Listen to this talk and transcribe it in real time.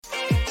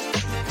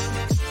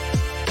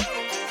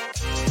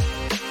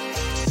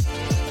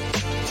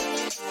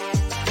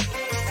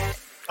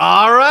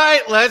All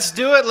right, let's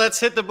do it. Let's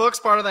hit the books,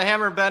 part of the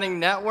Hammer Betting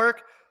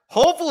Network.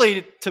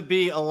 Hopefully to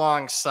be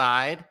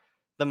alongside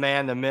the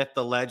man, the myth,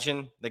 the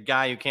legend, the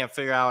guy who can't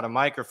figure out a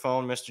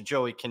microphone, Mr.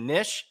 Joey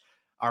Knish,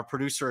 our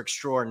producer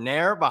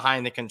extraordinaire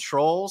behind the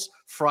controls,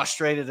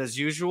 frustrated as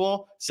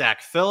usual,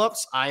 Zach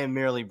Phillips. I am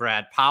merely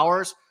Brad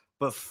Powers.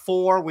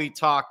 Before we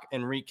talk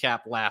and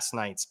recap last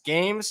night's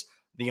games,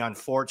 the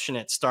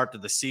unfortunate start to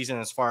the season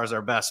as far as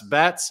our best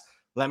bets,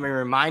 let me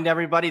remind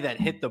everybody that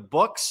Hit the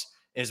Books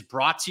is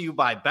brought to you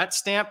by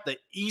BetStamp. The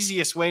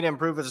easiest way to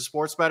improve as a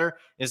sports bettor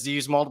is to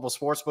use multiple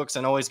sports books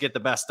and always get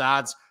the best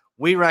odds.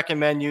 We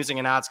recommend using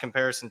an odds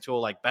comparison tool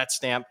like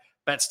BetStamp.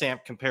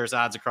 BetStamp compares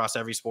odds across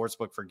every sports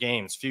book for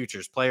games,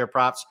 futures, player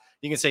props.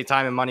 You can save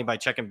time and money by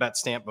checking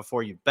BetStamp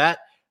before you bet.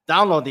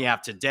 Download the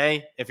app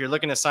today. If you're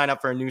looking to sign up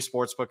for a new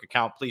sportsbook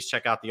account, please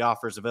check out the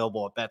offers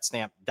available at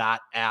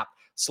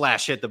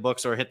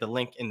betstamp.app/hitthebooks or hit the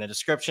link in the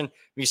description.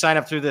 If you sign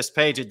up through this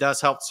page, it does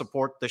help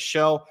support the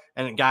show.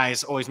 And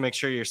guys, always make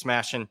sure you're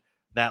smashing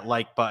that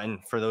like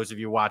button for those of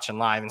you watching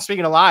live. And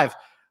speaking of live,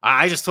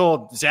 I just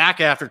told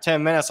Zach after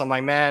 10 minutes, I'm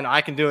like, man, I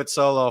can do it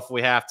solo if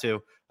we have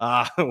to.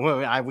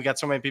 We got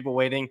so mmany people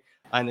waiting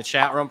in the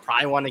chat room,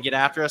 probably want to get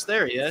after us.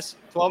 There he is.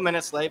 12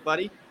 minutes late,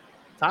 buddy.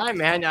 Time,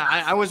 man.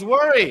 I was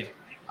worried.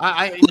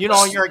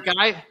 You're a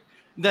guy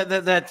that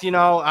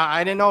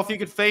I didn't know if you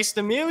could face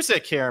the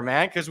music here,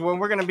 man, because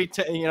we're going to be,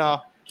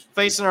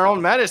 facing our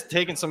own medicine,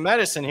 taking some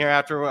medicine here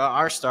after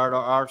our start.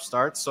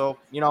 So,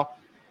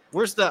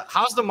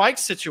 how's the mic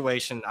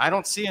situation? I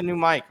don't see a new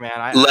mic,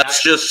 man.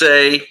 Let's just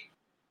say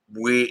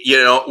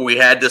we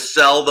had to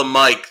sell the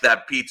mic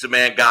that Pizza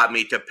Man got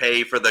me to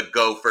pay for the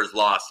Gophers'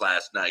 loss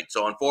last night.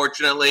 So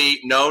unfortunately,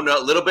 no,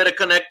 little bit of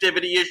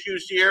connectivity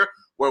issues here.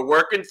 We're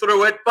working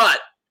through it, but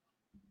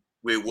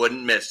we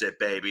wouldn't miss it,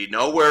 baby.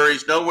 No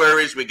worries.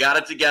 We got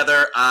it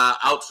together.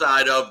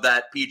 Outside of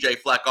that PJ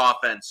Fleck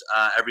offense,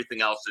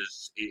 everything else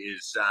is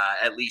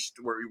at least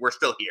we're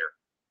still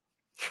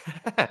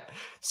here.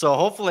 So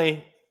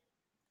hopefully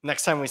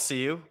next time we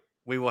see you,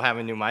 we will have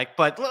a new mic.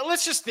 But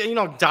let's just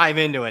dive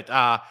into it.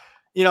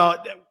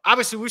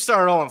 Obviously we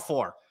started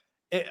 0-4.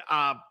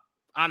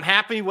 I'm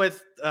happy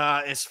with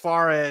as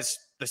far as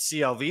the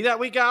CLV that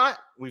we got.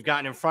 We've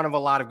gotten in front of a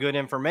lot of good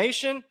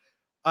information.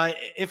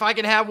 If I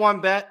could have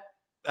one bet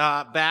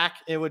back,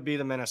 it would be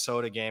the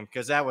Minnesota game,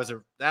 because that was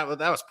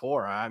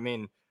poor. I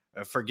mean,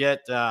 forget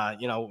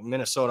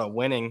Minnesota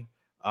winning.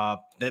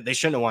 They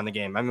shouldn't have won the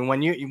game. I mean,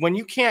 when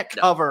you can't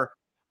cover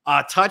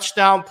a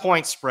touchdown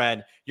point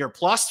spread, you're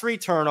plus 3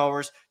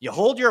 turnovers, you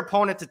hold your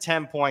opponent to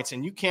 10 points,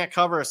 and you can't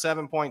cover a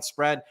 7-point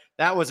spread,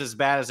 that was as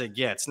bad as it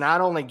gets.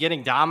 Not only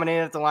getting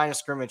dominated at the line of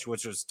scrimmage,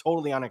 which was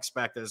totally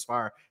unexpected as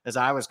far as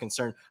I was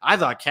concerned, I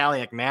thought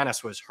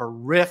Kaliak-Manis was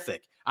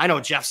horrific. I know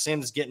Jeff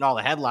Sims getting all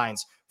the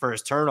headlines for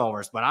his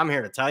turnovers, but I'm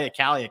here to tell you,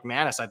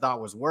 Kaliak-Manis I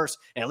thought was worse.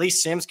 At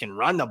least Sims can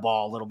run the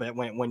ball a little bit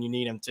when you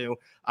need him to.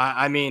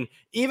 I mean,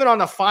 even on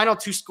the final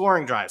 2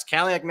 scoring drives,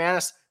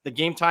 Kaliak-Manis, the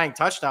game-tying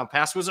touchdown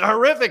pass was a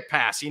horrific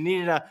pass. He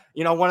needed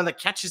one of the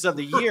catches of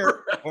the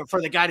year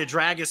for the guy to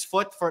drag his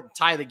foot to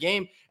tie the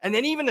game. And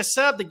then even to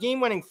set up the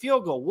game-winning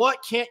field goal, what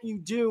can't you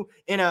do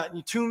in a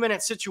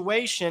 2-minute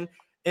situation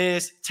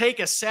is take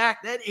a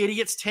sack. That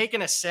idiot's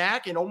taking a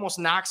sack and almost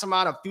knocks him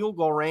out of field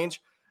goal range.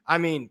 I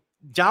mean,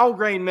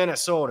 downgrade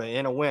Minnesota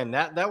in a win.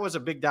 That was a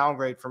big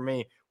downgrade for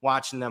me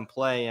watching them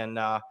play. And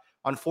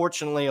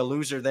unfortunately, a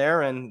loser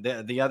there. And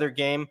the other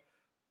game,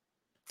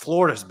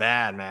 Florida's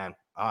bad, man.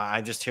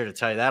 I'm just here to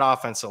tell you that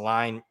offensive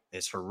line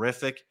is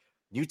horrific.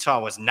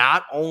 Utah was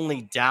not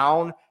only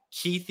down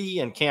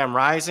Keithy and Cam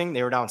Rising,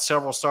 they were down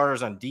several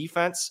starters on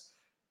defense.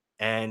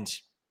 And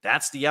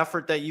that's the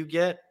effort that you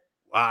get.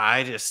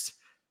 That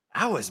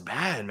was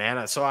bad,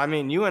 man. So, I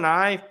mean, you and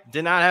I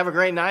did not have a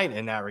great night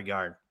in that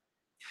regard.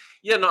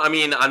 Yeah, no, I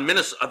mean, on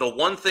Minnesota, the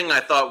one thing I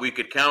thought we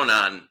could count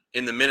on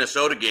in the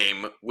Minnesota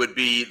game would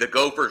be the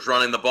Gophers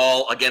running the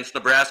ball against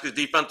Nebraska's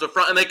defensive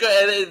front, and they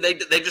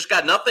just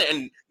got nothing.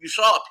 And you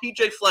saw a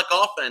PJ Fleck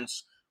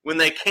offense when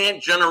they can't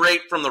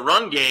generate from the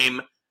run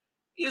game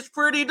is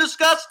pretty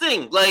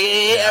disgusting. Like,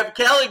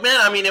 Kaliak,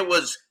 man, I mean, it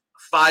was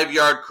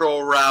 5-yard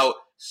curl route,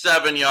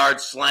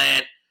 7-yard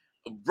slant,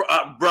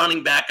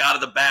 running back out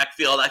of the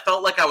backfield. I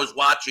felt like I was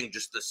watching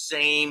just the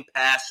same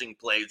passing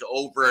plays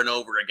over and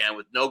over again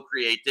with no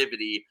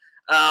creativity.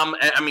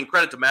 I mean,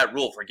 credit to Matt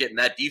Rule for getting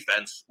that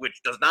defense,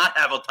 which does not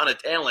have a ton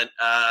of talent,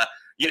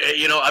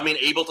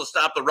 able to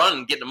stop the run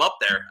and getting them up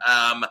there.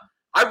 I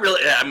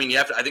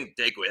think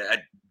the takeaway, I'm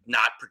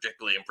not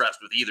particularly impressed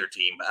with either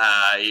team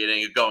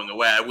going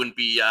away. I wouldn't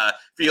be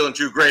feeling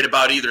too great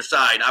about either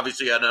side.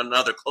 Obviously,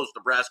 another close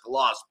Nebraska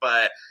loss,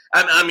 but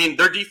I mean,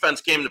 their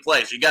defense came to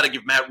play, so you got to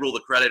give Matt Rule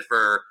the credit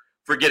for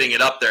getting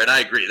it up there. And I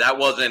agree, that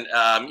wasn't,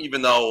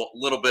 even though a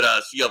little bit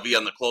of CLV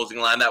on the closing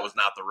line, that was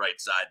not the right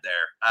side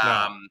there.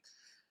 No.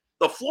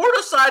 The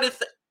Florida side of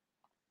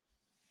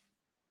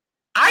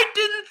I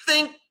didn't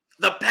think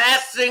the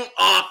passing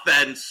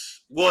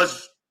offense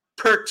was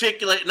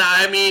particularly. Now,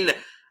 I mean,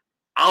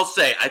 I'll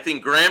say, I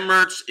think Graham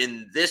Mertz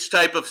in this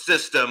type of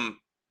system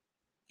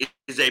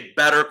is a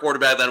better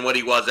quarterback than what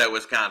he was at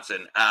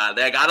Wisconsin.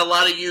 They got a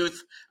lot of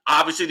youth.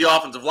 Obviously, the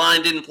offensive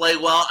line didn't play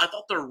well. I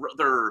thought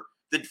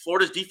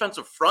Florida's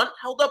defensive front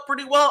held up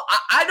pretty well.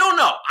 I don't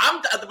know.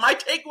 My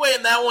takeaway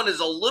in that one is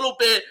a little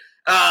bit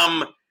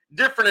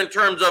different in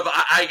terms of,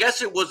 I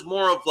guess it was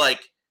more of like,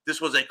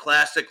 this was a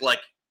classic like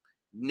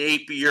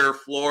Napier,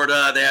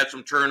 Florida. They had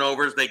some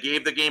turnovers. They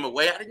gave the game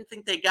away. I didn't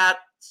think they got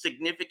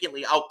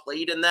significantly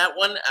outplayed in that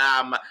one.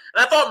 And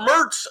I thought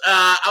Mertz,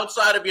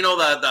 outside of,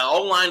 the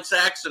O-line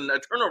sacks and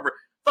turnover,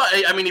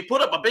 he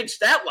put up a big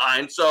stat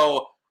line.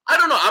 So I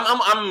don't know.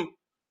 I'm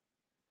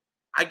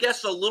I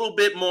guess a little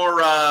bit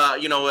more,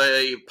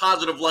 a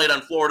positive light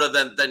on Florida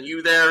than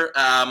you there.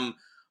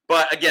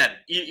 But again,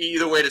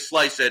 either way to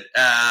slice it,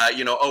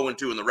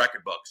 0-2 in the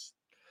record books.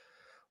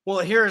 Well,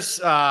 here's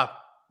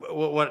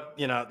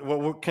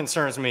what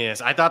concerns me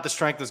is I thought the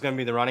strength was going to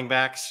be the running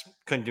backs.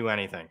 Couldn't do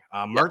anything.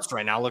 Mertz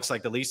right now looks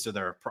like the least of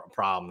their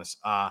problems.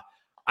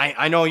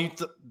 I know you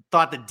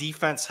thought the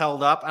defense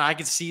held up, and I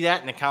could see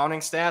that in the counting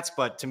stats,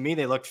 but to me,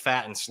 they looked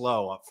fat and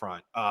slow up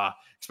front,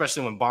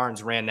 especially when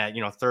Barnes ran that,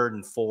 3rd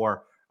and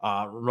 4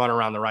 run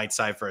around the right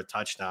side for a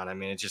touchdown. I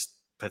mean, it's just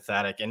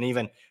pathetic. And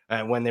even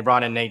when they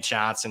brought in Nate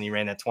Johnson, he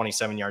ran that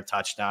 27-yard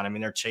touchdown. I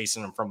mean, they're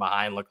chasing him from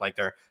behind, look like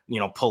they're,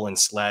 pulling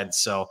sleds.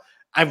 So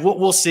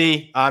we'll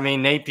see. I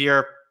mean,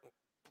 Napier,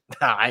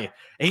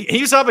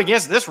 he's up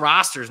against this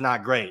roster is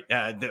not great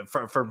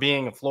for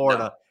being in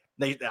Florida.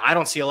 No. I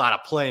don't see a lot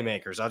of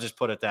playmakers. I'll just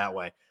put it that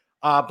way.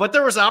 But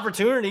there was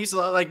opportunities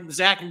like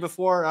Zach,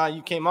 before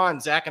you came on,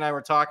 Zach and I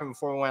were talking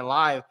before we went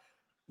live.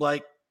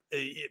 Like,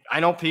 I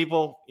know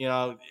people,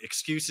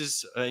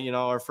 excuses,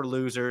 are for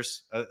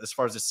losers as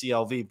far as the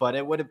CLV, but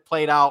it would have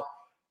played out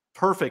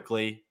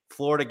perfectly.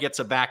 Florida gets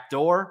a back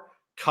door,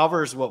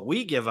 covers what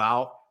we give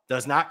out,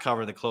 does not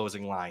cover the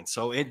closing line.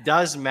 So it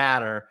does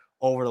matter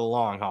over the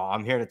long haul.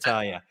 I'm here to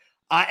tell you.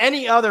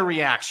 Any other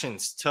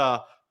reactions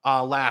to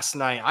last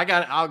night?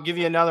 I'll give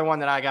you another one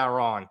that I got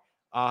wrong.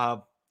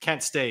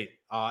 Kent State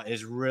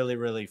is really,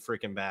 really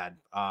freaking bad.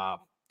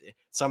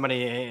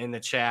 Somebody in the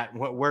chat,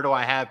 where do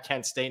I have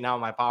Kent State now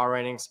in my power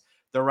ratings?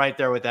 They're right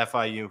there with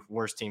FIU,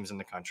 worst teams in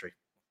the country.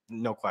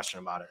 No question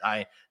about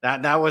it.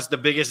 That was the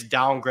biggest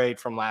downgrade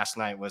from last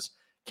night was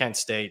Kent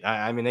State.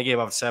 I mean, they gave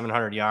up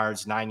 700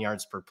 yards, 9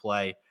 yards per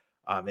play.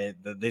 They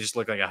just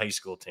look like a high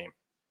school team.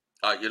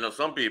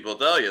 Some people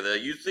tell you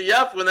that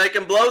UCF, when they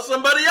can blow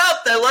somebody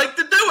up, they like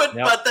to do it.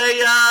 Yep. But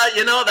they,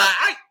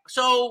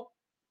 so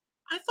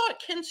I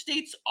thought Kent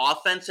State's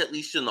offense, at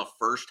least in the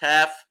first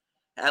half,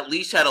 at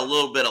least had a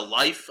little bit of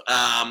life.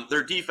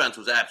 Their defense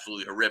was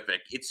absolutely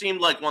horrific. It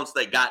seemed like once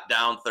they got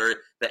down third,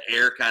 the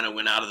air kind of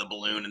went out of the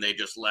balloon and they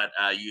just let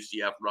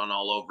UCF run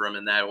all over them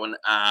in that one.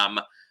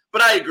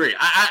 But I agree.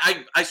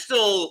 I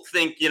still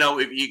think,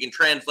 if you can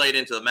translate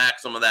into the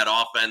maximum of that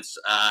offense,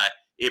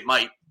 it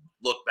might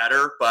look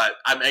better. But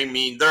I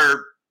mean,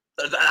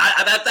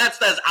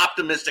 that's as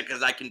optimistic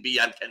as I can be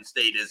on Kent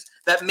State, is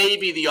that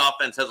maybe the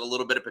offense has a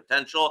little bit of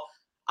potential.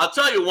 I'll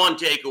tell you one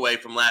takeaway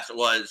from last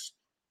was,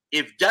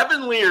 if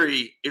Devin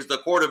Leary is the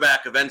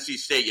quarterback of NC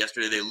State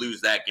yesterday, they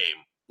lose that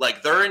game.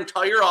 Like, their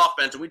entire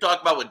offense, and we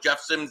talked about what Jeff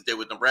Sims did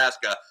with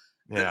Nebraska.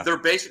 Yeah. Their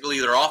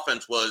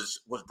offense was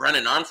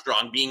Brennan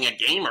Armstrong being a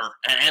gamer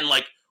and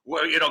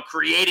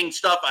creating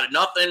stuff out of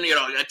nothing,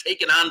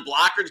 taking on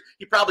blockers.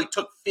 He probably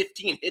took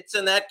 15 hits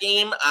in that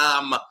game.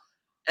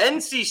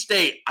 NC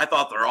State, I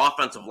thought their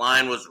offensive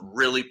line was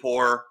really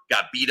poor,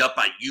 got beat up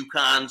by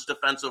UConn's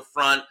defensive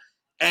front.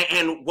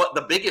 And what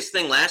the biggest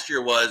thing last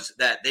year was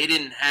that they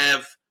didn't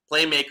have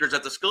playmakers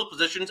at the skill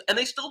positions, and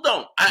they still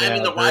don't. I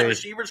mean, the wide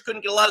receivers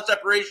couldn't get a lot of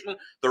separation.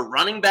 The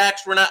running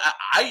backs were not.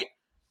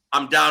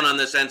 I'm down on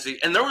this NC.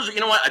 And there was,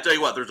 I tell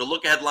you what, there's a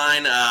look-ahead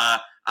line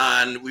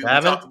we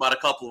talked about a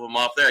couple of them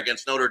off there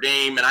against Notre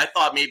Dame, and I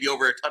thought maybe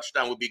over a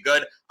touchdown would be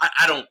good.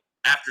 I don't,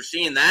 after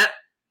seeing that,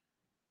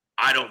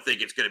 I don't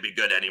think it's going to be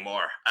good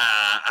anymore.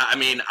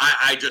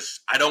 I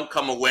don't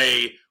come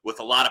away with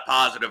a lot of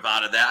positive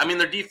out of that. I mean,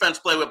 their defense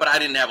played with, but I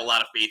didn't have a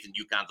lot of faith in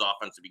UConn's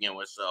offense to begin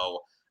with. So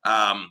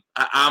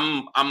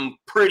I'm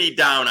pretty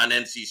down on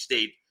NC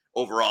State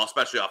overall,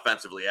 especially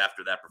offensively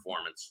after that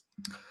performance.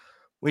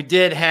 We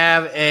did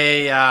have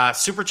a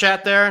super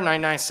chat there,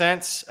 99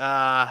 cents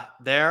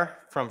there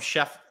from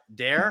Chef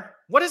Dare.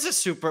 What is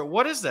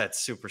that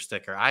super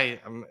sticker? I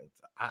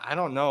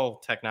don't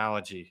know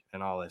technology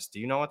and all this. Do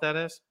you know what that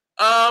is?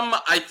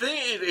 I think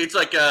it's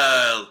like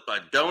a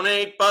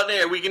donate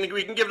button. We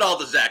can give it all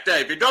to Zach.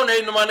 Hey, if you're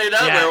donating the money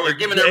we're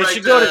giving it right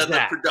to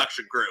the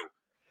production crew.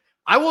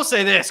 I will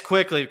say this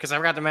quickly because I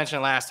forgot to mention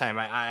it last time.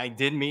 I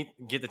did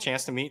get the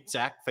chance to meet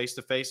Zach face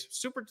to face.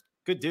 Super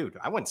good dude.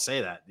 I wouldn't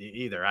say that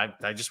either.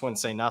 I just wouldn't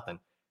say nothing.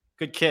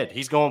 Good kid.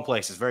 He's going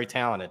places. Very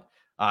talented,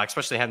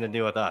 especially having to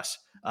deal with us.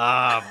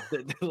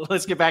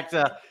 Let's get back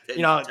to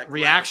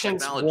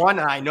reactions. One,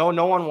 I know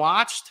no one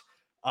watched,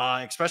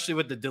 especially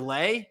with the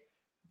delay.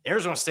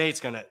 Arizona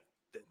State's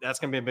that's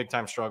gonna be a big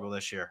time struggle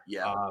this year.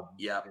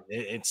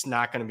 It's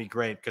not gonna be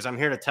great because I'm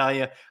here to tell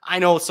you. I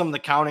know some of the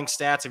counting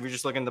stats. If you're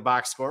just looking at the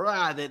box score,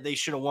 they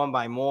should have won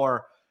by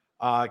more.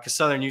 because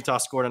Southern Utah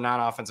scored a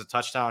non-offensive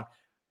touchdown.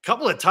 A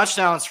couple of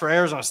touchdowns for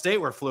Arizona State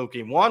were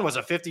fluky. One was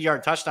a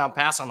 50-yard touchdown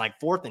pass on like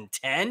 4th and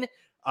 10,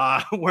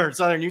 where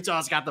Southern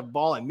Utah's got the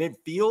ball at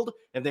midfield.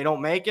 If they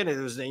don't make it, it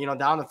was,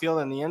 down the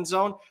field in the end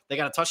zone. They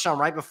got a touchdown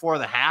right before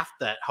the half.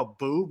 That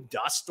Haboob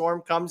dust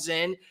storm comes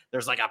in.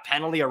 There's like a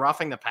penalty of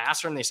roughing the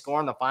passer, and they score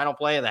on the final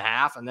play of the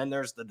half. And then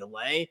there's the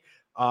delay.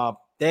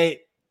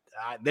 They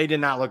did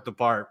not look the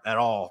part at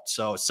all.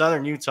 So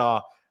Southern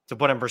Utah, to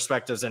put in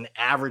perspective, is an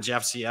average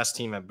FCS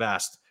team at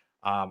best.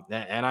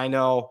 And I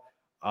know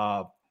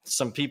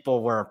some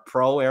people were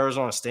pro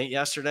Arizona State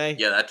yesterday.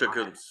 Yeah, that took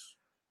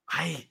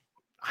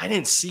I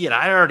didn't see it.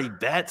 I already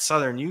bet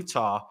Southern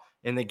Utah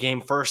in the game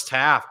first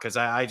half because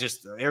I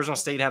just Arizona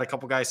State had a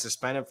couple guys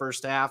suspended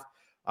first half,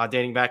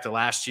 dating back to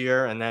last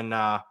year, and then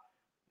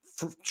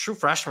true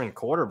freshman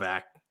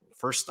quarterback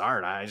first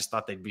start. I just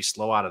thought they'd be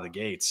slow out of the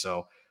gate.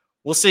 So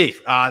we'll see.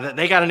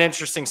 They got an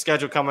interesting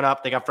schedule coming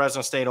up. They got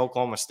Fresno State,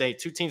 Oklahoma State,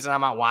 two teams that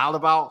I'm not wild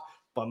about.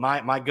 But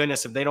my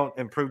goodness, if they don't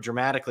improve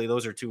dramatically,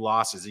 those are 2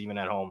 losses even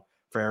at home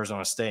for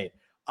Arizona State.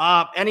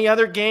 Any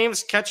other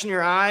games catching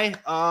your eye?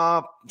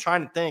 I'm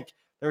trying to think.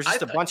 There's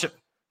just a bunch of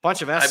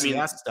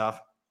FCS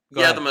stuff.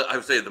 I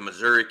would say the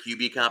Missouri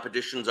QB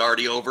competition's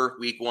already over.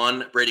 Week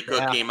 1, Brady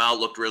Cook came out,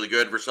 looked really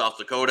good for South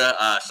Dakota.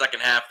 Second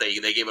half, they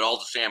gave it all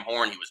to Sam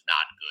Horn. He was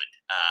not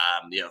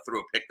good. Threw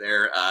a pick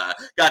there.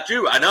 Got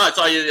you. I know. I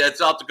saw you at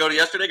South Dakota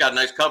yesterday. Got a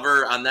nice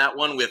cover on that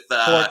one with.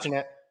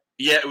 Fortunate.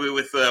 Yeah,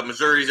 with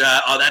Missouri's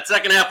that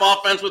second half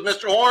offense with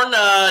Mr. Horn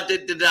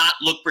did not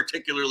look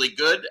particularly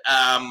good.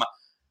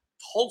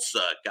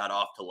 Tulsa got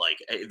off to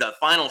the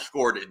final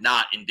score did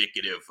not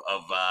indicative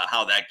of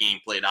how that game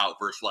played out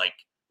versus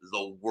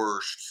the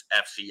worst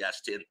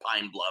FCS in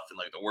Pine Bluff and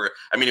the worst.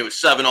 I mean, it was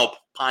 7-0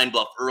 Pine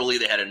Bluff early.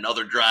 They had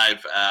another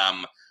drive. So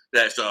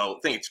I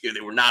think it's good.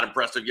 They were not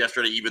impressive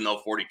yesterday, even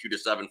though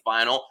 42-7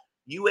 final.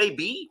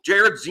 UAB,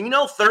 Jared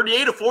Zeno,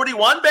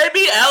 38-41,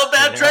 baby.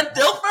 Alabama, Trent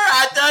Dilfer.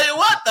 I tell you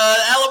what, the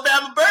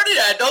Alabama birdie,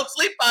 don't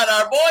sleep on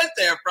our boys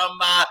there from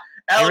Alabama.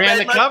 He ran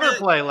the cover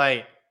play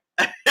late.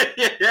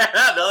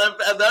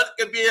 That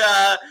could be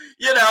a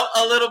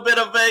little bit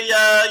of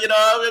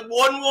a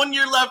one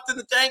year left in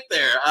the tank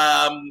there.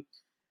 And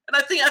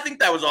I think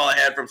that was all I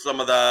had from some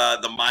of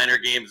the minor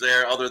games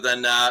there, other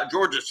than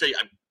Georgia State,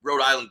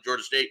 Rhode Island,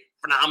 Georgia State.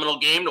 Phenomenal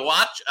game to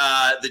watch.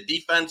 The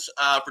defense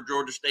for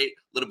Georgia State,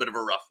 a little bit of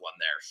a rough one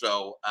there.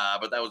 So,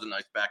 but that was a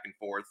nice back and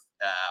forth.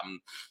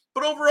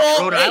 But overall,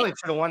 Rhode Island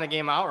should have won the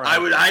game outright.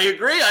 I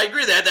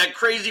agree. They had that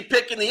crazy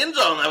pick in the end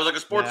zone. That was like a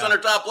Sports Center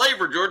top play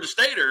for Georgia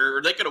State,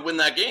 or they could have won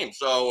that game.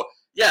 So,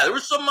 yeah, there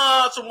was some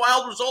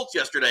wild results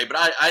yesterday.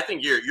 But I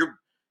think your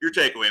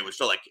takeaway was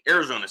still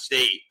Arizona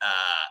State.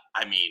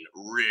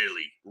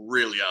 Really,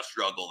 really a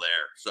struggle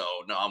there. So,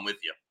 no, I'm with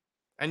you.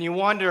 And you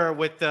wonder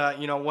with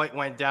what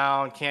went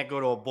down, can't go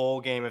to a bowl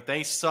game. If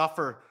they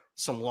suffer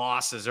some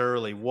losses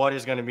early, what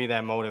is going to be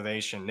that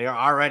motivation? They're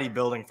already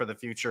building for the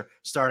future,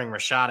 starting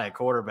Rashad at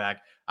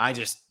quarterback.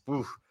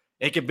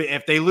 It could be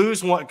if they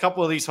lose a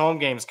couple of these home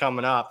games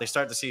coming up. They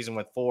start the season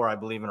with 4, I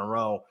believe, in a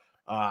row.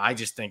 I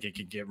just think it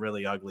could get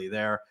really ugly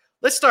there.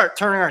 Let's start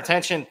turning our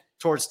attention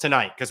towards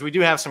tonight because we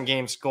do have some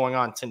games going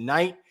on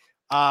tonight.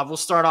 We'll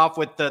start off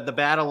with the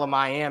Battle of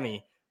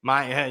Miami.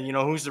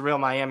 Who's the real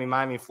Miami?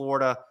 Miami,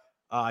 Florida.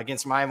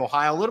 Against Miami,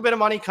 Ohio. A little bit of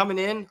money coming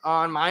in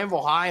on Miami,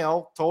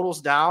 Ohio.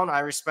 Totals down. I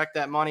respect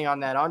that money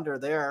on that under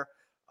there.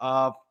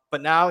 But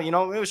now,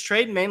 it was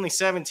trading mainly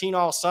 17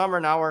 all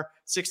summer. Now we're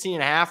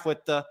 16.5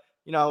 with the,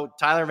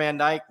 Tyler Van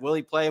Dyke. Will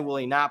he play? Will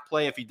he not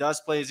play? If he does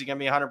play, is he going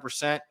to be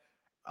 100%?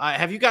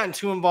 Have you gotten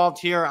too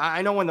involved here?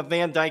 I know when the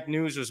Van Dyke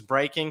news was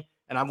breaking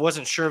and I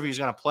wasn't sure if he was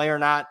going to play or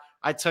not,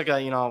 I took a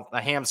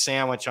ham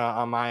sandwich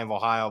on Miami,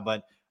 Ohio.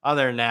 But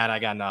other than that, I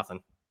got nothing.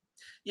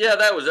 Yeah,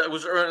 that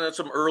was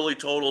some early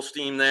total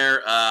steam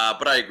there,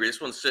 but I agree. This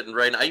one's sitting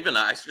right now.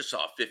 I just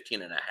saw a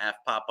 15.5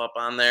 pop up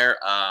on there.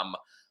 I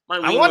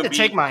wanted to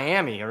take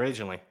Miami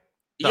originally.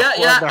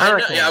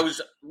 I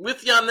was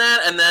with you on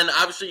that, and then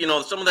obviously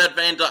some of that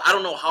Van Dyke. I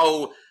don't know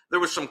how there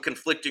was some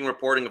conflicting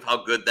reporting of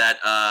how good that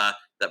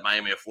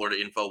Miami of Florida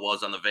info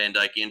was on the Van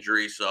Dyke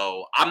injury.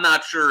 So I'm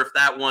not sure if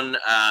that one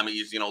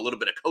is a little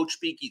bit of coach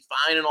speak. He's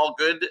fine and all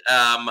good,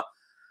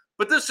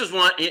 but this is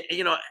one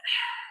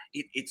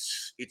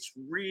It's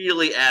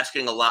really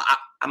asking a lot.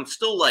 I'm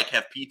still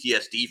have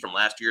PTSD from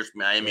last year's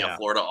Miami of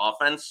Florida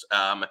offense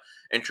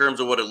in terms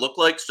of what it looked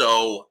like.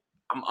 So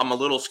I'm a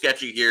little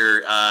sketchy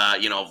here,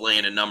 of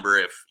laying a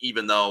number.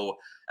 Even though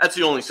that's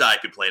the only side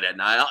I could play that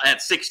now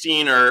at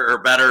 16 or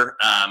better,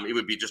 it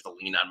would be just a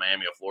lean on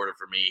Miami of Florida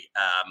for me.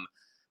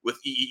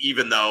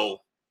 Even though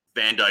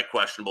Van Dyke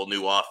questionable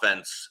new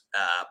offense,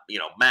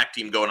 MAC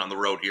team going on the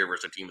road here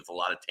versus a team with a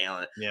lot of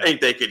talent. Yeah. I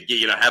think they could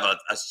have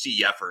a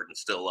C effort and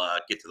still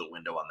get to the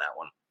window on that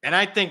one. And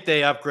I think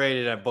they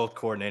upgraded at both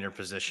coordinator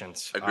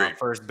positions. Agreed.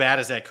 For as bad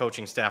as that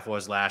coaching staff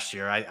was last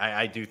year,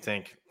 I do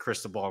think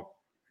Cristobal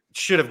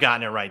should have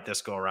gotten it right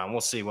this go around.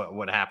 We'll see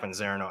what happens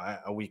there in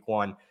a week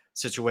 1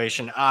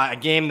 situation. A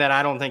game that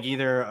I don't think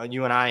either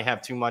you and I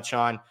have too much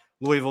on.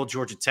 Louisville,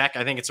 Georgia Tech.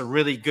 I think it's a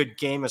really good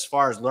game as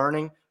far as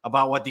learning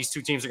about what these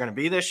two teams are going to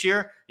be this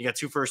year. You got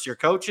two first-year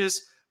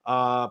coaches.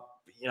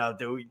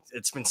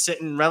 It's been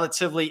sitting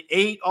relatively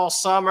 8 all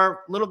summer.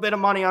 A little bit of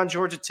money on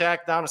Georgia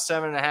Tech, down to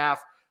 7.5.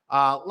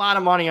 A lot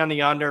of money on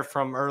the under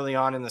from early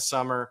on in the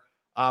summer,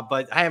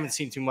 but I haven't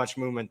seen too much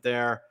movement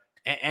there.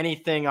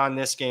 Anything on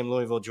this game,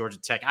 Louisville, Georgia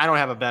Tech? I don't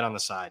have a bet on the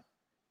side.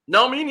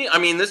 No, I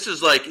mean, this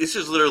is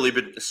literally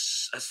been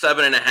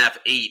 7.5,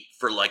 8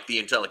 for like the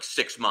entire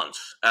 6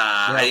 months.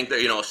 Yeah. I think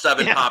that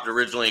 7 popped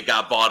originally,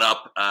 got bought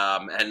up,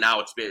 and now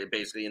it's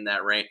basically in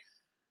that range.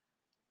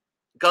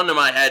 Gun to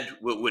my head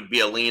would be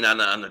a lean on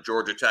the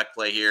Georgia Tech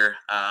play here.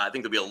 I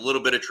think there'll be a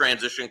little bit of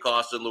transition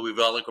cost in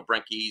Louisville. I think what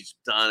Brenke's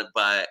done,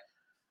 but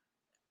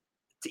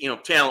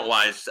talent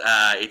wise,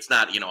 it's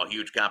not a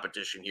huge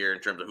competition here in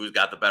terms of who's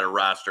got the better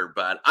roster.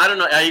 But I don't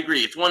know. I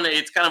agree. It's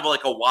kind of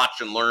like a watch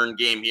and learn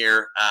game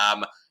here.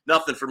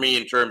 Nothing for me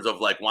in terms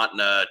of like wanting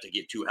to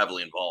get too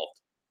heavily involved.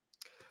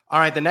 All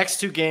right, the next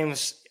 2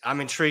 games,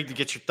 I'm intrigued to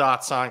get your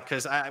thoughts on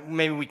because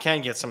maybe we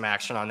can get some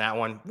action on that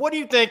one. What do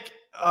you think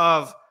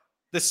of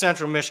the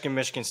Central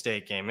Michigan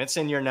State game? It's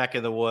in your neck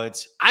of the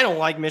woods. I don't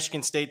like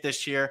Michigan State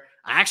this year.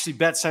 I actually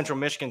bet Central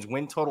Michigan's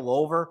win total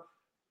over.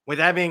 With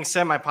that being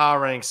said, my power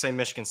rankings say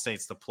Michigan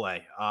State's the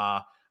play.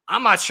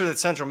 I'm not sure that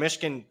Central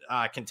Michigan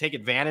can take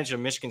advantage of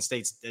Michigan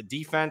State's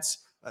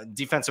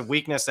defensive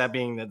weakness, that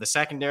being the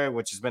secondary,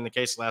 which has been the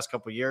case the last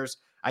couple of years.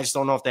 I just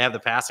don't know if they have the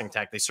passing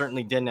attack. They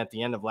certainly didn't at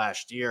the end of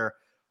last year.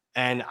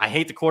 And I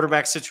hate the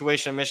quarterback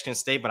situation at Michigan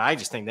State, but I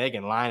just think they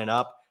can line it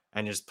up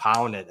and just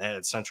pound it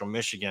at Central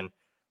Michigan.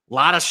 A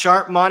lot of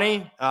sharp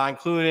money,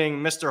 including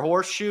Mr.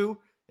 Horseshoe,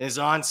 is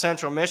on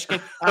Central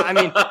Michigan.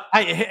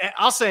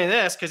 I'll say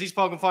this because he's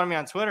poking fun of me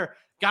on Twitter.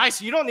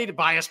 Guys, you don't need to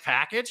buy his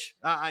package.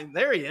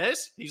 There he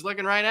is. He's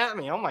looking right at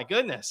me. Oh, my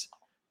goodness.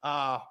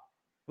 You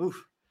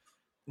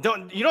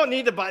don't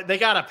need to buy. They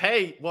got to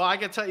pay. Well, I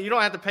can tell you, you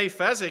don't have to pay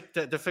Fezzik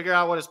to figure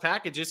out what his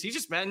package is. He's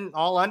just betting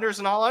all unders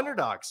and all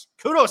underdogs.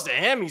 Kudos to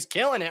him. He's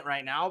killing it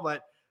right now,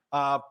 but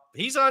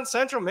he's on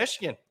Central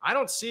Michigan. I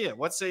don't see it.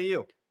 What say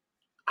you?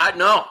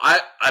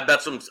 I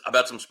bet some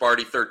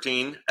Sparty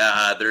 13.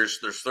 There's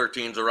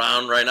 13s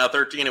around right now.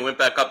 13 and went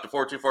back up to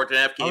 14,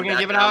 14.5. Are we gonna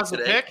give it out as a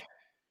pick?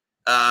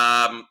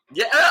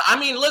 Yeah. I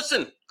mean,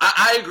 listen,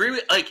 I agree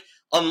with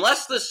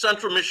unless the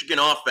Central Michigan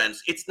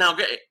offense, it's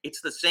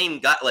the same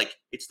guy,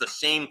 it's the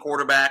same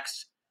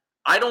quarterbacks.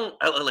 I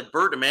like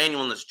Bert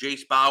Emanuel and this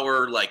Jace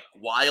Bauer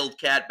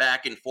wildcat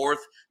back and forth.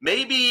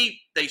 Maybe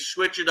they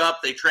switch it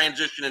up, they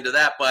transition into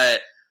that,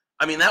 but.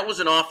 I mean, that was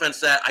an offense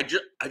that I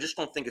just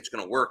don't think it's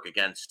going to work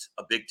against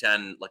a Big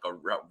Ten, like a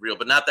real.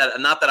 But not that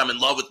I'm in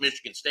love with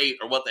Michigan State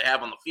or what they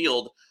have on the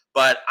field,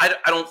 but I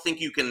don't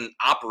think you can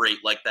operate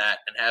like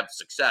that and have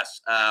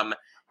success.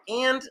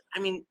 And I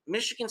mean,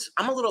 Michigan's.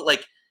 I'm a little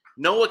like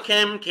Noah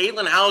Kim,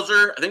 Caitlin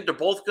Hauser. I think they're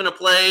both going to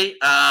play.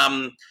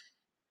 I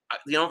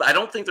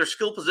don't think their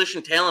skill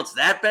position talent's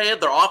that bad.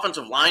 Their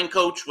offensive line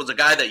coach was a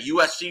guy that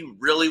USC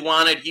really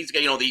wanted. He's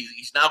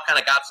now kind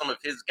of got some of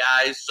his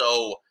guys.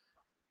 So.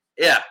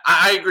 Yeah,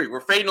 I agree.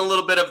 We're fading a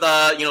little bit of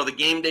the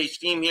game day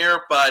steam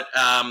here, but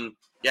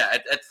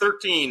at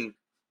 13,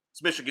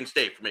 it's Michigan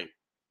State for me.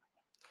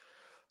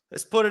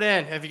 Let's put it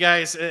in. If you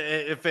guys,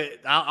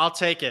 I'll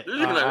take it.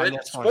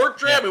 Sport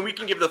Trade, I mean, we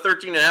can give the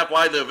 13.5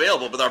 widely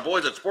available, but our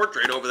boys at Sport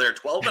Trade over there,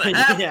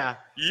 12.5. Yeah.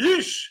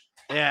 Yeesh.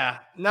 Yeah.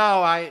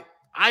 No, I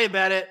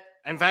bet it.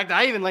 In fact,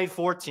 I even laid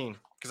 14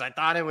 because I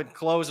thought it would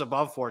close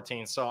above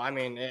 14. So, I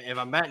mean, if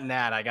I'm betting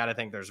that, I got to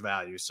think there's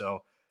value. So,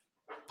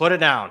 put it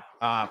down.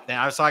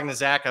 I was talking to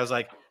Zach. I was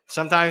like,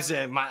 sometimes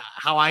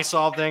how I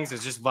solve things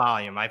is just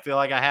volume. I feel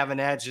like I have an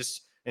edge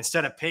just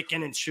instead of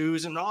picking and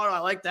choosing. Oh, I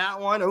like that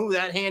one. Oh,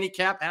 that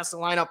handicap has to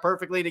line up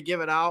perfectly to give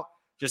it out.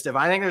 Just if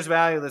I think there's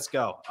value, let's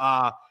go.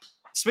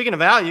 Speaking of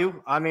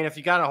value, I mean, if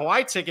you got a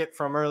Hawaii ticket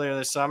from earlier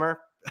this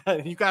summer,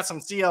 you got some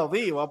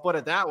CLV. Well, put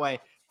it that way.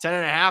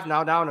 10.5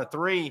 now down to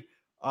 3.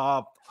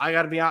 I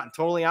got to be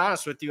totally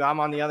honest with you. I'm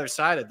on the other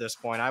side at this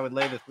point. I would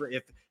lay the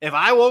 3. If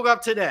I woke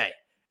up today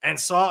and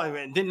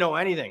didn't know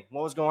anything,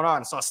 what was going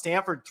on, saw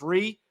Stanford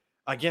 3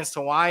 against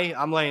Hawaii,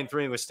 I'm laying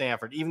 3 with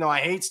Stanford. Even though I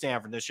hate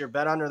Stanford this year,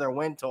 bet under their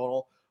win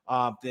total,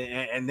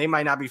 and they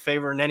might not be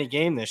favored in any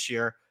game this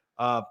year.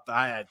 I'll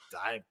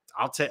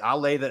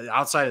lay the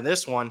outside of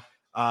this one.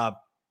 Wow,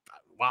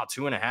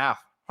 2.5.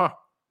 Huh.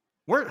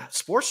 We're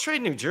Sports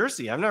Trade New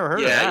Jersey. I've never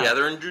heard of that. Yeah,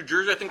 they're in New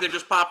Jersey. I think they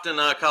just popped in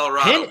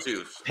Colorado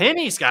too.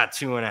 Penny's got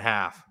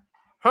 2.5.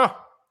 Huh.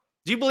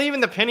 Do you believe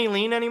in the penny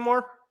lean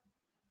anymore?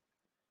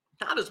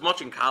 Not as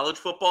much in college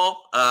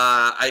football.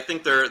 I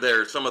think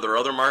they're some of their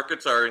other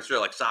markets are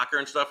like soccer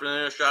and stuff in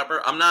a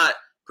shopper. I'm not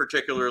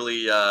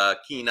particularly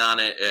keen on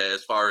it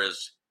as far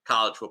as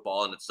college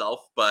football in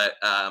itself, but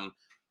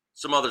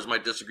some others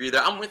might disagree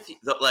there. I'm with you.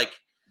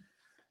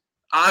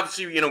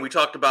 Obviously, we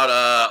talked about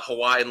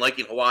Hawaii and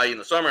liking Hawaii in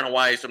the summer. In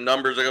Hawaii, some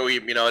numbers ago,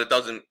 it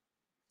doesn't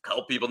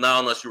help people now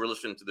unless you were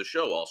listening to the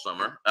show all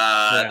summer.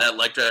 That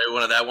liked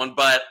one of that one,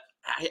 but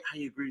I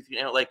agree with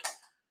you.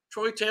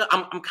 Troy Taylor,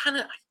 I'm kind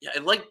of I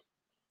like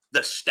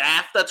the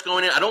staff that's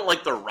going in. I don't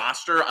like their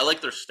roster. I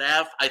like their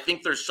staff. I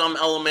think there's some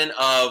element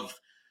of,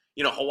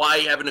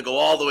 Hawaii having to go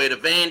all the way to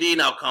Vandy,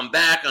 now come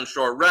back on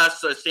short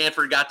rest. So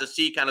Stanford got to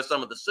see kind of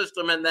some of the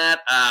system in that.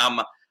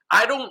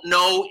 I don't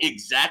know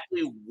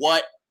exactly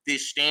what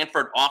this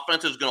Stanford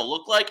offense is going to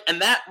look like,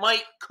 and that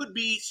could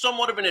be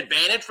somewhat of an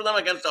advantage for them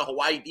against a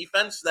Hawaii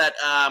defense that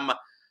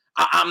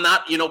I'm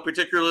not,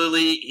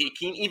 particularly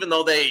keen, even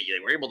though they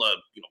were able to,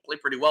 play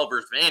pretty well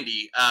versus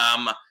Vandy.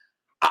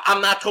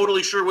 I'm not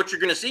totally sure what you're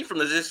going to see from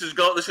this. This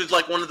is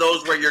like one of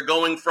those where you're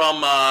going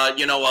from,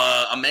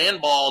 a man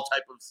ball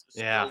type of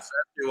skill set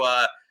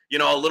to,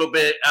 a little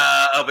bit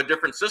of a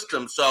different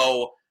system.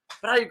 So,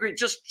 but I agree,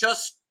 just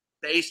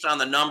based on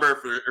the number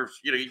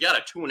you got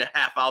a 2.5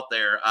 out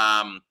there.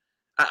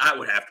 I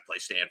would have to play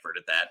Stanford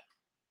at that.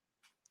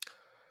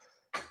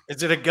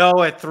 Is it a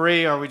go at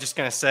 3, or are we just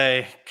going to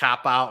say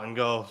cop out and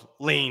go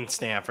lean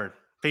Stanford?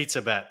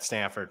 Pizza bet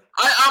Stanford.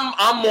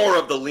 I'm more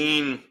of the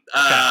lean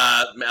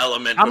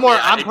element.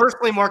 I'm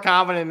personally more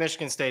confident in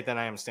Michigan State than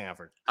I am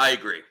Stanford. I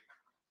agree.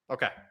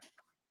 Okay.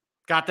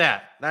 Got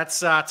that. That's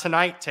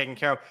tonight taken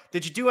care of.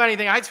 Did you do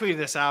anything? I tweeted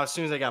this out as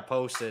soon as I got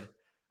posted.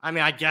 I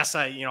mean, I guess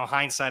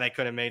hindsight, I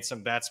could have made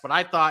some bets, but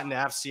I thought in the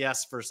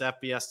FCS versus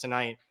FBS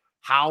tonight,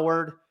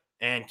 Howard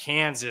and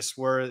Kansas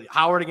were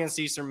Howard against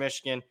Eastern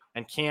Michigan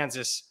and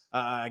Kansas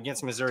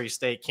against Missouri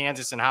State.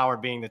 Kansas and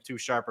Howard being the two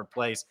sharper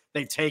plays.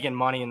 They've taken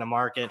money in the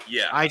market.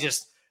 Yeah.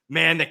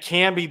 The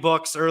Canby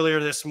books earlier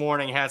this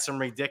morning had some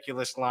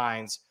ridiculous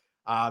lines.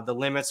 The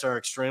limits are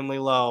extremely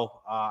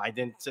low. I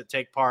didn't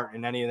take part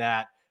in any of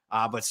that.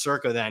 But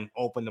Circa then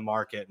opened the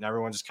market and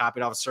everyone just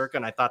copied off of Circa.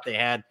 And I thought they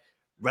had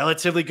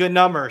relatively good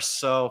numbers.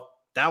 So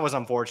that was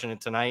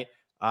unfortunate tonight.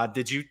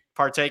 Did you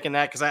partake in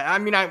that? Because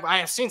I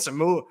have seen some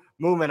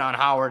movement on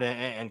Howard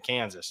and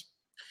Kansas.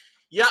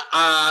 Yeah,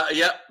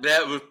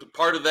 that was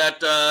part of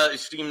that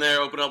steam there.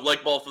 Open up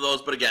like both of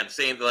those, but again,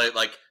 same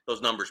like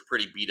those numbers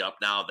pretty beat up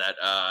now that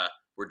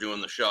we're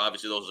doing the show.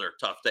 Obviously, those are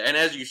tough and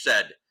as you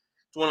said,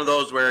 it's one of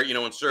those where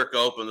when Circa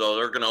opens, though,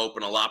 they're going to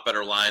open a lot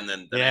better line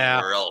than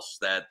anywhere else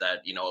that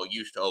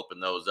used to open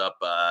those up.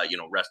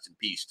 Rest in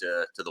peace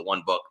to the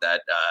one book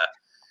that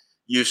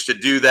used to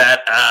do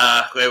that.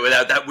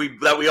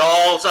 That we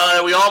all saw,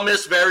 that we all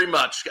miss very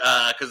much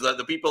because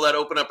the people that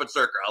open up at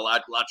Circa are a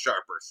lot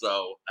sharper.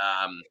 So.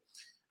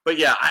 But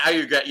yeah, I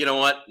agree. You know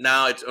what?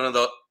 Now it's one of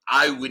the.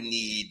 I would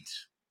need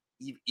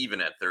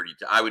even at 32.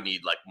 I would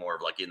need like more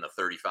of like in the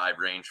 35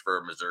 range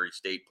for Missouri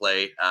State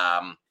play.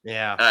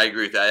 Yeah, I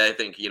agree with that. I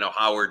think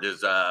Howard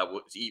is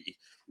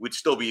would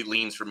still be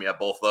leans for me at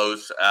both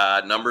those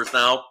numbers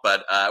now.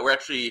 But we're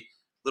actually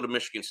little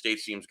Michigan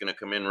State team's going to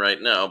come in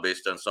right now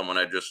based on someone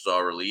I just saw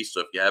release.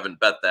 So if you haven't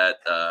bet that,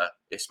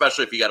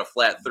 especially if you got a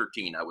flat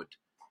 13, I would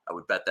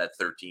bet that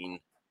 13.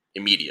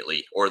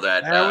 Immediately, or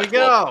that there we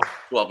go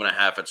 12.5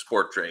 at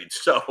Sport Trade.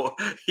 So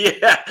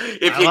yeah,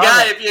 if you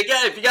got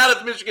it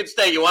at Michigan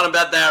State, you want to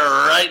bet that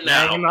right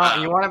now.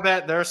 You want to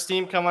bet there's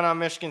steam coming on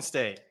Michigan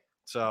State.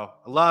 So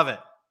I love it.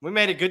 We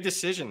made a good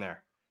decision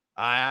there.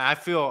 I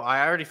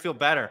already feel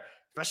better,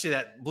 especially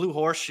that Blue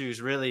Horseshoe's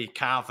really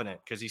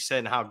confident because he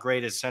said how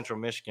great his Central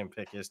Michigan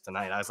pick is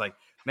tonight. I was like,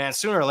 man,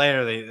 sooner or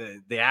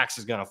later the axe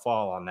is going to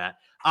fall on that.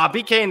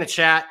 BK in the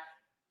chat,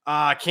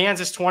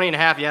 Kansas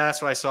 20.5. Yeah,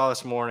 that's what I saw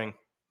this morning.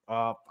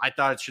 I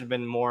thought it should have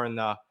been more in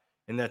the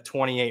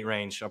 28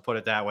 range. I'll put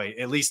it that way,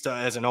 at least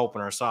as an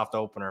opener, a soft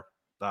opener.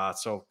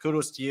 So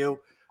kudos to you.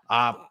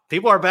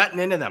 People are betting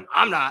into them.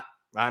 I'm not.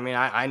 I mean,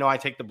 I know I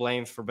take the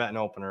blame for betting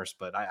openers,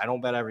 but I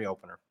don't bet every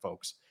opener,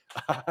 folks.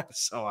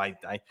 So I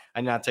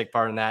not take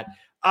part in that.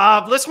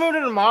 Let's move to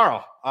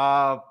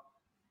tomorrow.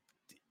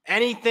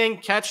 Anything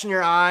catching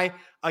your eye?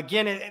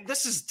 Again,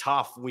 this is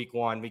tough week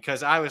one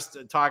because I was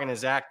talking to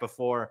Zach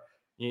before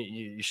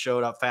you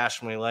showed up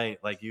fashionably late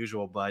like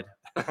usual, bud.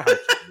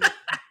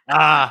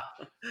 I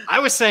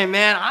was saying,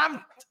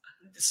 man,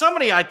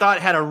 somebody I thought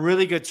had a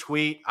really good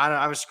tweet.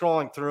 I was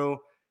scrolling through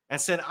and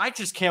said, I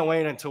just can't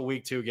wait until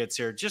week 2 gets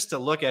here just to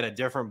look at a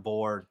different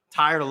board.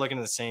 Tired of looking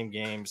at the same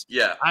games.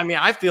 Yeah. I mean,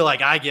 I feel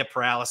like I get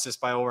paralysis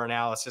by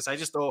overanalysis. I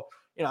just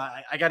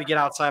I got to get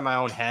outside my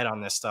own head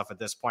on this stuff at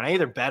this point. I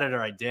either bet it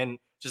or I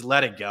didn't. Just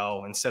let it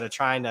go instead of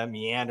trying to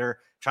meander,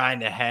 trying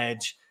to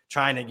hedge,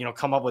 trying to,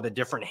 come up with a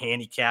different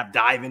handicap,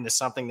 dive into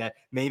something that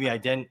maybe I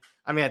didn't.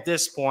 I mean, at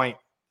this point,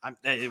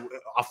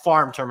 a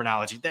farm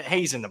terminology, that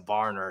hay's in the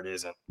barn or it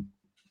isn't.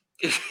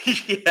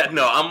 Yeah,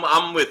 no,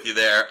 I'm with you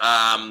there.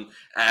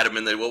 Adam,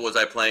 and what was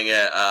I playing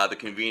at the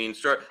convenience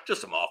store?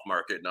 Just some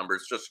off-market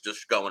numbers,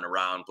 just going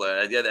around.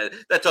 Yeah,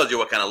 that tells you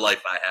what kind of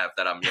life I have.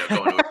 That I'm going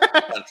to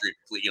a country,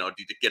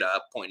 to get a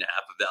 1.5 of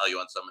value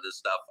on some of this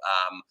stuff.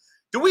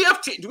 Do we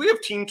have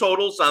team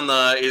totals on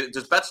the?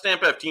 Does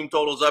BetStamp have team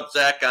totals up,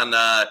 Zach? On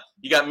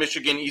you got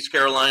Michigan, East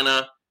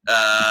Carolina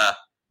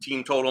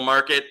team total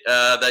market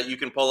that you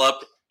can pull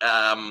up.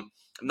 I'm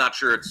not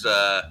sure it's.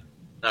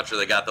 Not sure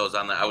they got those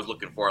on that. I was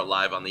looking for it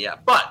live on the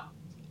app, but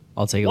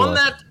I'll take a look.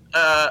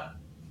 That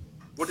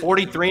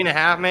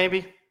 43.5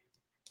 maybe.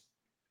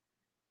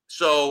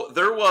 So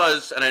there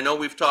was, and I know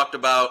we've talked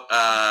about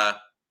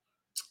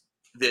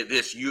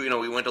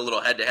we went a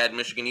little head-to-head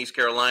Michigan, East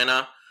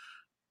Carolina.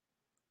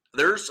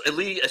 There's at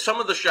least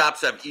some of the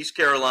shops have East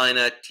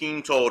Carolina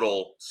team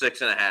total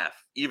 6.5,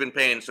 even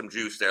paying some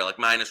juice there, like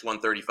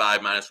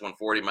 -135,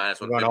 -140,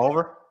 Going -150.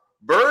 over?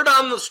 Word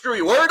on the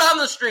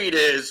street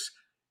is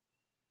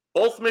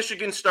both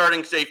Michigan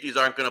starting safeties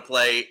aren't going to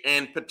play,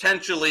 and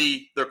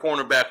potentially their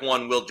cornerback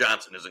one, Will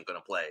Johnson, isn't going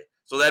to play.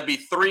 So that'd be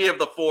 3 of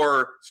the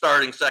 4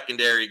 starting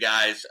secondary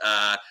guys,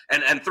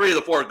 and 3 of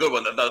the 4 good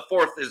ones. The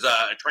 4th is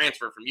a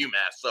transfer from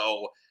UMass.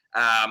 So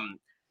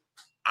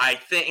I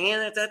think,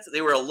 and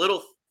they were a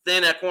little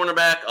thin at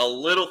cornerback, a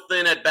little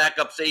thin at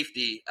backup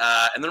safety,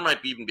 and there might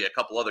even be a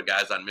couple other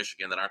guys on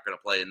Michigan that aren't going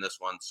to play in this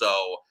one.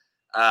 So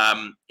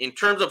in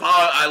terms of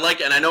how I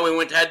like it, and I know we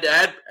went head to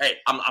head. Hey,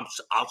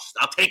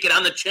 I'll take it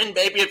on the chin,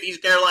 baby, if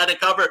East Carolina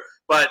cover.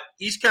 But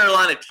East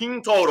Carolina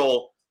team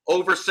total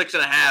over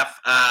 6.5.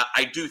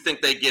 I do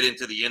think they get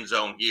into the end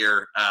zone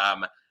here,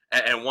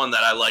 and one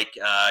that I like,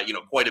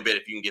 quite a bit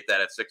if you can get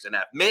that at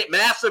 6.5.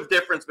 Massive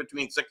difference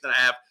between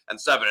 6.5 and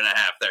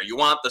 7.5. There, you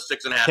want the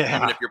 6.5,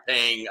 even if you're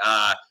paying,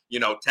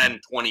 10,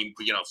 20,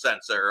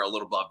 cents or a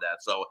little above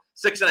that. So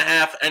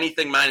 6.5,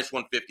 anything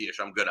 -150ish,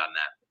 I'm good on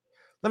that.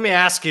 Let me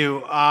ask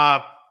you,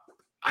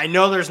 I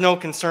know there's no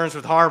concerns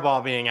with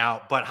Harbaugh being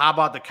out, but how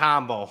about the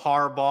combo,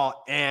 Harbaugh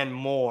and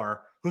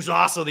Moore, who's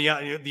also the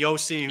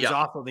OC, who's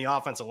also the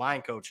offensive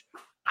line coach?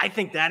 I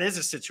think that is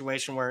a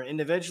situation where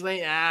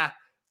individually,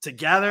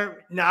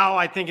 together, no,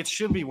 I think it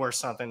should be worth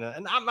something.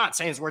 And I'm not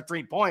saying it's worth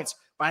 3 points,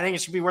 but I think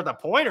it should be worth a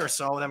point or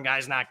so, them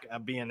guys not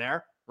being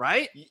there,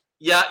 right?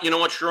 Yeah, you know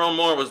what? Sharon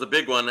Moore was the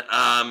big one.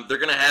 They're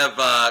going to have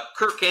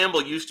Kirk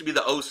Campbell used to be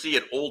the OC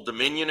at Old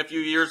Dominion a few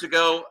years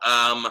ago.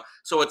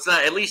 So it's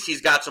not, at least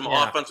he's got some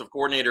offensive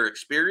coordinator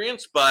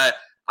experience, but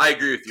I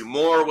agree with you.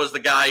 Moore was the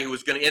guy who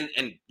was going to,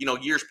 and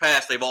years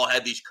past, they've all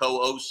had these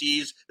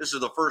co-OCs. This is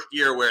the first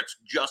year where it's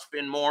just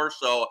been Moore.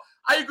 So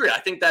I agree. I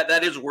think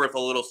that is worth a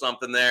little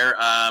something there.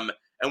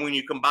 And when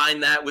you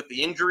combine that with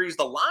the injuries,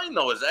 the line,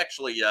 though, is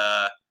actually,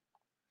 let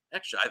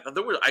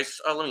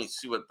me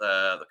see what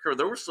the curve,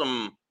 there was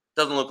some,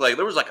 doesn't look like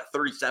there was like a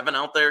 37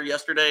 out there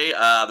yesterday.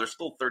 There's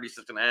still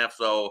 36.5.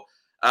 So,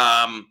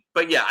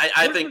 but yeah,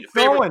 I think it's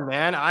going,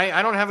 man.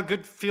 I don't have a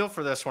good feel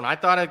for this one. I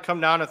thought it'd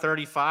come down to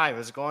 35.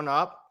 Is it going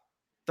up?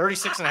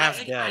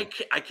 36.5 is dead.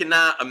 I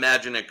cannot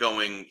imagine it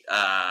going,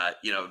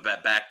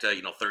 back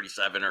to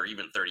 37 or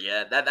even 30.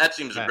 Yeah, that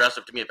seems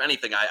aggressive to me. If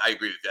anything, I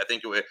agree with you. I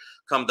think it would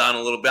come down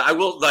a little bit. I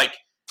will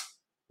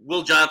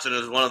Will Johnson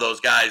is one of those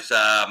guys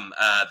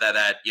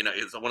that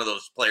is one of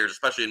those players,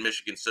 especially in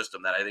Michigan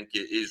system, that I think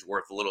is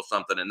worth a little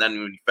something. And then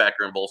when you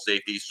factor in both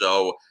safeties,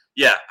 so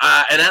yeah,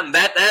 and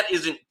that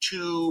isn't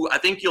too. I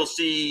think you'll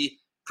see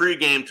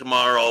pregame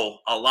tomorrow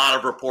a lot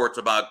of reports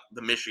about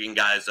the Michigan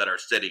guys that are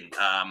sitting.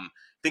 I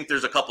think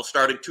there's a couple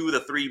starting, 2 of the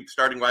 3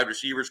 starting wide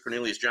receivers.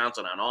 Cornelius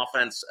Johnson on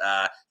offense,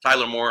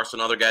 Tyler Morris,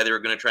 another guy they were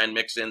going to try and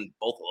mix in.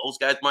 Both of those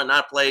guys might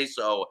not play.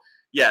 So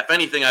yeah, if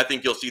anything, I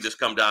think you'll see this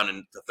come down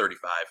into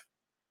 35.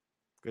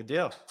 Good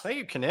deal. Thank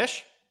you,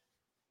 Knish.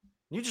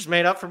 You just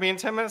made up for being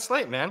 10 minutes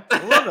late, man.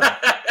 I love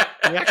that.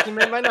 You actually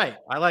made my night.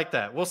 I like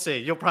that. We'll see.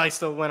 You'll probably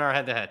still win our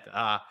head-to-head.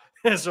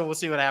 So we'll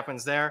see what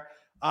happens there.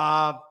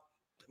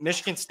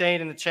 Michigan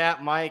State in the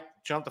chat. Mike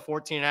jumped to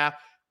 14.5.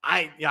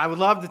 I would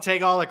love to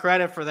take all the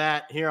credit for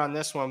that here on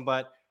this one,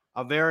 but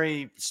a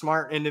very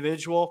smart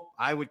individual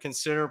I would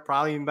consider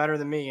probably even better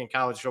than me in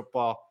college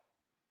football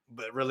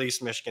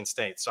released Michigan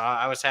State. So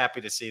I was happy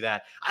to see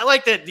that. I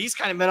like that these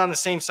kind of been on the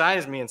same side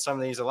as me in some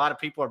of these. A lot of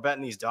people are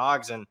betting these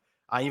dogs, and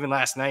even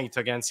last night he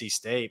took NC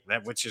State,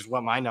 which is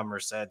what my number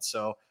said.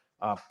 So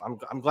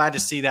I'm glad to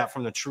see that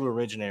from the true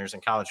originators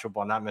in college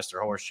football, not Mr.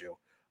 Horseshoe.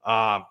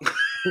 Well,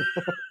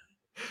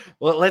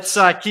 let's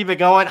keep it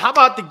going. How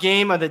about the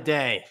game of the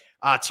day?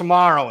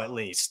 Tomorrow, at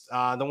least.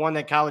 The one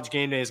that College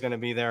Game Day is going to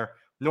be there.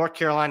 North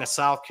Carolina,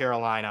 South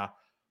Carolina.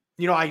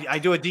 I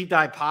do a deep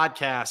dive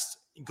podcast.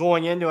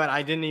 Going into it,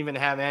 I didn't even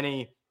have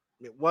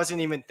wasn't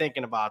even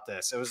thinking about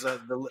this. It was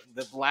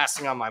the last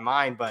thing on my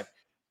mind, but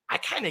I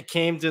kind of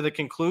came to the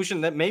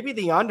conclusion that maybe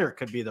the under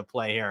could be the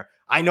play here.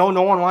 I know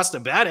no one wants to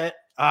bet it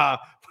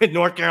with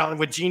North Carolina,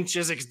 with Gene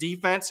Chizik's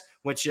defense,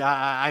 which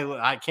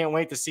I can't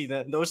wait to see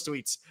those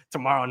tweets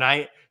tomorrow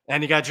night.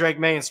 And you got Drake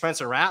May and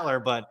Spencer Rattler,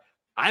 but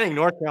I think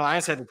North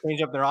Carolina's had to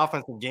change up their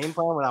offensive game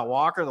plan without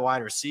Walker, the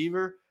wide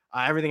receiver.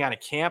 Everything out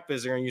of camp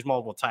is they're going to use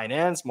multiple tight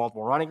ends,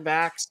 multiple running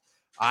backs.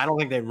 I don't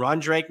think they run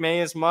Drake May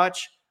as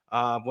much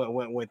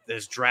with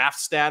his draft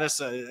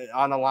status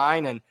on the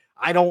line. And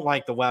I don't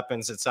like the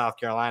weapons that South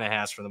Carolina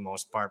has for the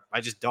most part.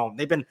 I just don't.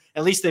 They've been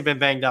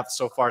banged up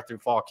so far through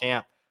fall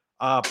camp.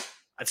 A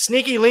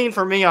sneaky lean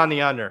for me on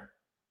the under.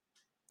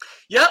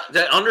 Yeah,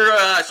 the under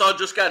I saw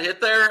just got hit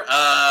there.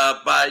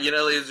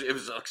 It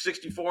was like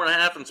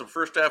 64.5 and some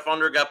first half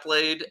under got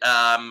played.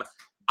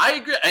 I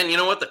agree. And you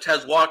know what? The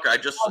Tez Walker, I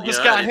just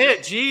got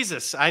hit.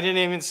 Jesus. I didn't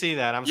even see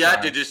that. I'm sorry.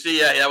 Yeah, did you see?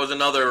 Yeah, that was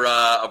another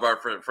of our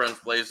friends'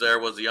 plays there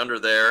was the under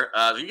there.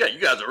 You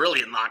guys are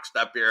really in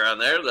lockstep here on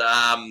there.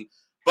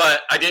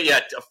 But I did,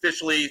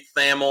 officially,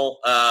 Thamel,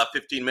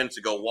 15 minutes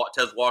ago,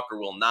 Tez Walker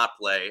will not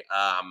play.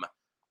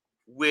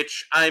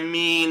 which I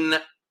mean,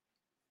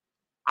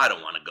 I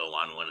don't want to go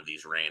on one of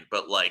these rant,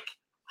 but like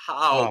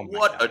Oh my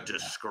what a God.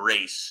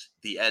 disgrace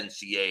the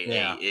NCAA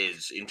Yeah.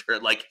 is in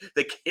turn. Like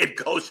the kid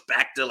goes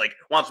back to like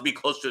wants to be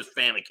close to his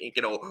family, can't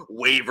get a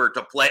waiver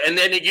to play, and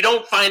then you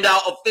don't find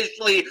out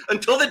officially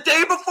until the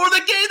day before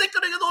the game. They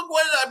could have looked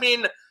what I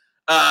mean,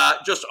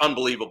 just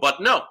unbelievable. But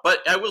no,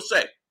 but I will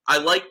say I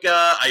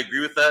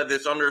agree with that.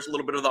 This under is a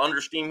little bit of the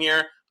understeam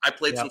here. I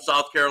played Yeah. some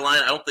South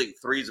Carolina. I don't think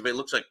threes of it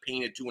looks like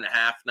painted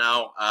 2.5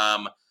 now.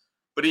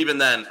 But even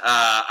then,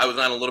 I was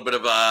on a little bit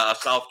of a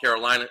South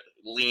Carolina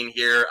lean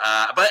here.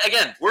 But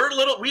again,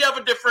 we have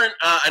a different,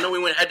 I know we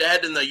went head to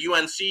head in the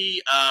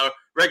UNC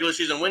regular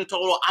season win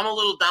total. I'm a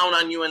little down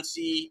on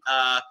UNC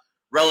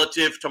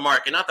relative to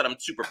market. Not that I'm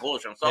super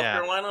bullish on South Yeah.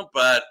 Carolina,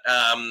 but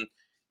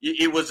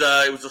it was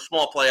a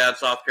small play on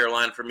South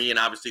Carolina for me, and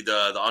obviously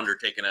the under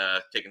taking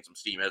some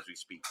steam as we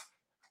speak.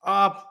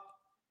 Uh,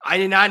 I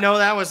did not know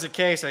that was the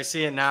case. I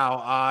see it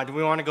now. Do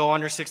we want to go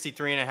under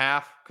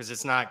 63.5? Because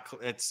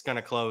it's going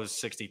to close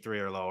 63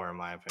 or lower, in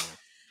my opinion.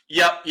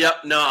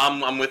 Yep. No,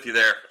 I'm with you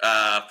there.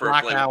 For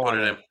Lock play, that put one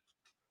it in. in.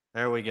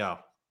 There we go.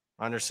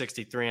 Under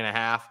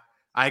 63.5.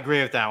 I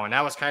agree with that one.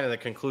 That was kind of the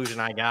conclusion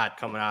I got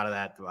coming out of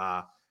that.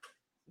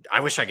 I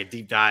wish I could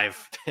deep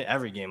dive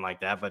every game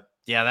like that, but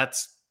yeah,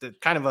 that's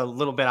kind of a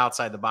little bit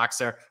outside the box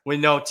there. With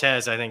no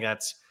Tez, I think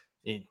that's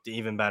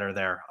even better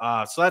there.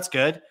 So that's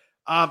good.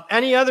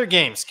 Any other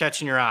games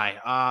catching your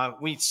eye?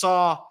 We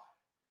saw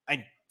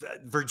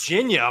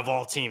Virginia of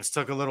all teams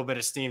took a little bit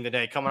of steam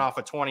today, coming off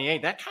of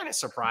 28. That kind of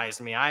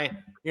surprised me.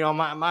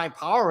 My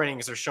power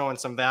ratings are showing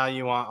some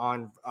value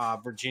on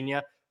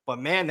Virginia, but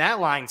man, that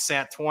line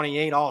sat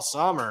 28 all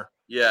summer.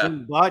 Yeah.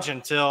 Didn't budge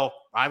until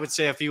I would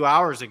say a few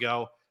hours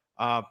ago.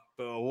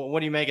 What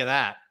do you make of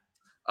that?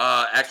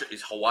 Actually,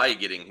 is Hawaii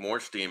getting more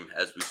steam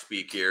as we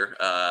speak here?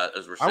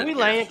 As we're Are sitting we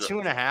here. laying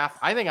 2.5?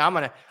 I think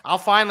I'll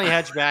finally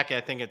hedge back.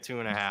 I think at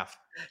 2.5.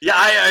 Yeah,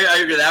 I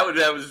agree. That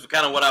was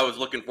kind of what I was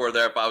looking for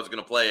there if I was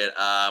going to play it.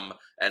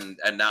 And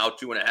now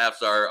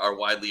 2.5s are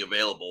widely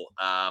available.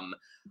 I'm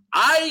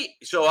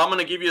going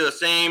to give you the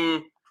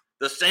same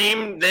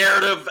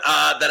narrative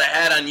that I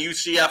had on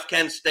UCF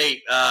Kent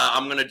State.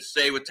 I'm going to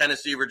say with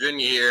Tennessee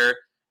Virginia here,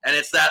 and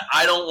it's that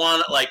I don't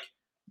want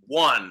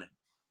one.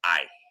 I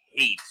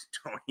hate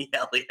Tony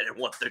Elliott and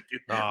what they're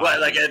doing. Oh,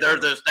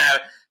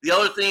 The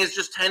other thing is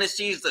just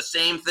Tennessee's the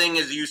same thing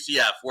as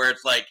UCF, where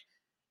it's like,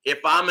 if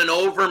I'm an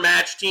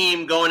overmatched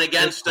team going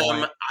against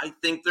them, I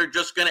think they're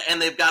just going to, and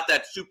they've got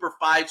that super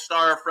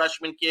 5-star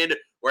freshman kid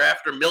where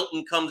after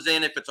Milton comes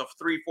in, if it's a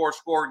 3-4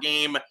 score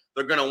game,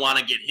 they're going to want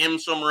to get him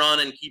some run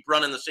and keep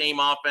running the same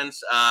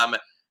offense.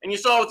 And you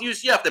saw with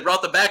UCF, they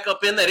brought the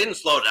backup in. They didn't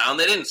slow down.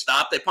 They didn't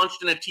stop. They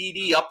punched in a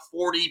TD up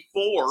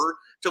 44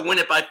 to win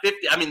it by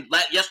 50. I mean,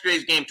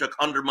 yesterday's game took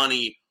under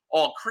money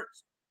all.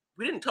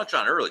 We didn't touch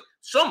on early.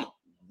 Some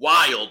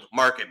wild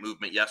market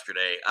movement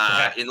yesterday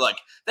in like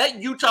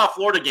that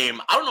Utah-Florida game.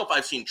 I don't know if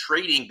I've seen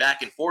trading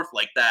back and forth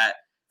like that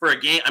for a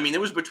game. I mean, it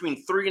was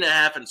between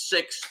 3.5 and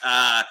 6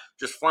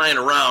 just flying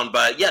around.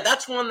 But yeah,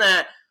 that's one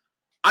that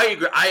I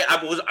agree.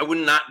 I would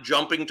not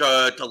jumping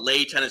to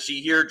lay Tennessee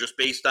here just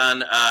based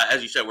on,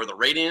 as you said, where the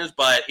rating is.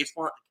 But it's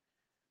one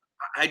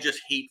I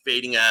just hate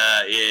fading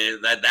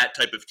that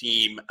type of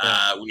team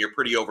when you're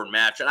pretty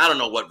overmatched. And I don't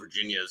know what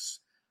Virginia's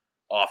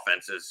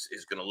offense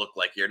is going to look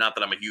like here. Not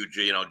that I'm a huge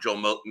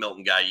Joe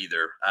Milton guy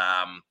either,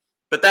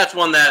 but that's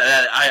one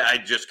that I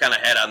just kind of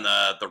had on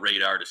the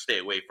radar to stay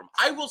away from.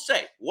 I will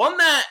say one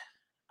that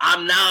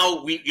I'm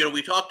now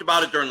we talked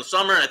about it during the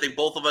summer, and I think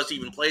both of us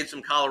even played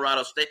some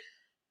Colorado State.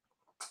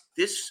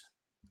 It's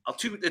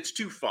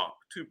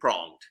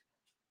two-pronged.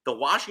 The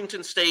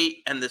Washington State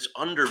and this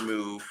under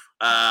move.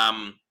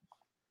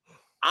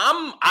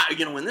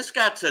 When this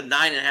got to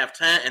 9.5,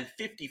 10, and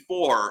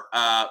 54,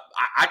 I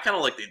kind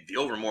of like the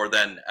over more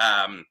than,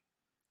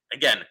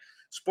 again,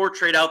 Sport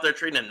Trade out there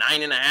trading a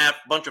 9.5,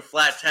 bunch of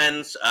flat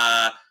 10s.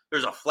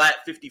 There's a flat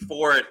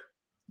 54 at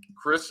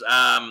Chris.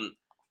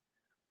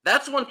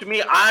 That's one to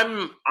me.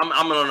 I'm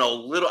going to a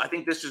little. I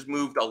think this has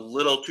moved a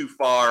little too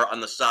far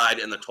on the side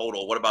and the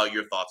total. What about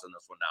your thoughts on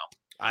this one now?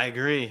 I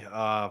agree.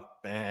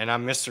 And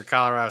I'm Mr.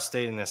 Colorado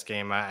State in this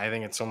game. I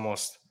think it's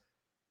almost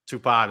too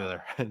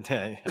popular. It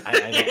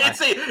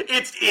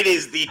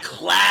is the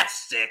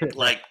classic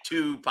like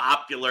too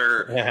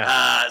popular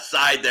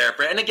side there.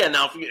 And again,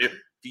 now if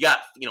you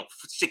got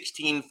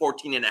 16,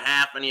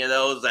 14.5, any of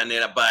those,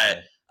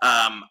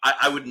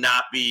 I would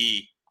not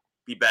be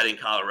betting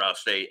Colorado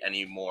State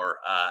anymore,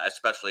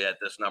 especially at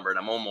this number. And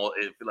I'm almost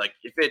if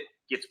it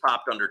gets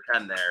popped under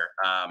 10 there.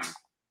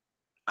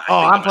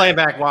 I'm playing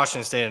back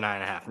Washington State at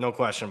 9.5. No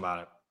question about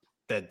it.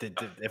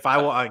 If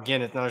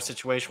again, it's another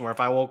situation where if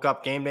I woke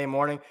up game day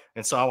morning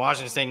and saw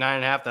Washington State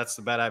 9.5, that's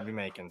the bet I'd be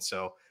making.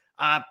 So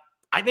I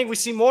think we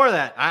see more of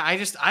that. I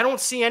don't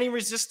see any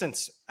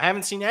resistance. I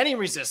haven't seen any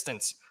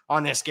resistance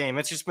on this game.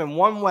 It's just been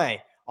one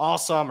way all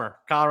summer,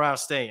 Colorado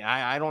State.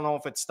 I don't know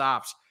if it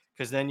stops,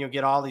 because then you'll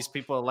get all these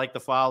people that like to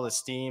follow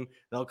this team.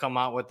 They'll come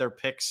out with their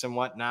picks and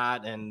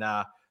whatnot, and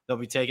they'll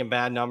be taking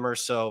bad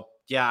numbers. So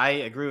yeah, I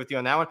agree with you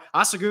on that one. I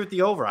also agree with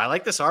the over. I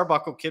like this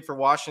Arbuckle kid for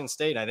Washington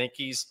State. I think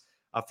he's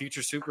a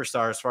future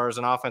superstar as far as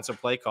an offensive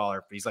play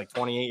caller. He's like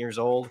 28 years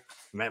old.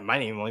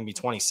 Might even only be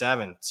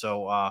 27.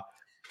 So,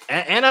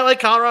 and I like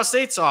Colorado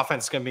State's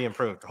offense can be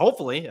improved.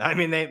 Hopefully, I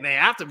mean they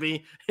have to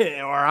be,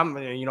 or I'm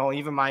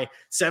even my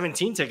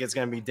 17 ticket's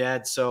going to be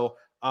dead. So,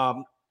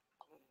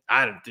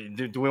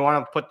 do we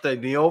want to put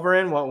the over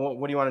in?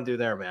 What do you want to do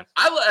there, man?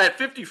 At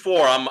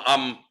 54, I'm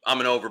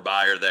an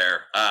overbuyer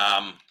there.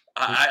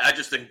 I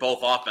just think both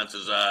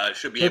offenses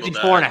should be able to.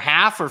 54 and a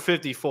half or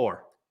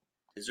 54?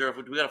 Is there?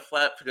 Do we got a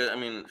flat? I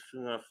mean,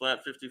 a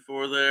flat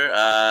 54 there.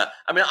 I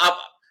mean, I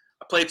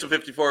played some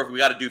 54. If we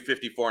got to do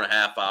 54 and a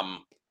half,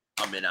 I'm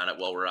in on it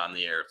while we're on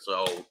the air.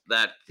 So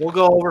that we'll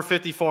go over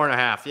 54 and a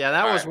half. Yeah,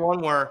 that was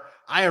one where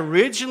I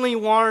originally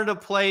wanted to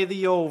play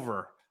the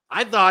over.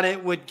 I thought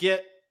it would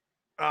get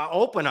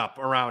open up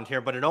around here,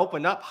 but it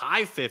opened up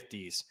high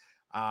 50s.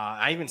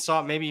 I even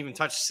saw it maybe even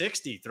touch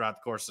 60 throughout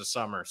the course of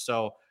summer.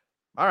 So,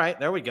 all right,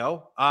 there we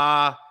go.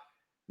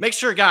 Make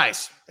sure,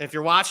 guys, if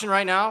you're watching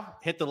right now,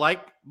 hit the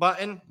like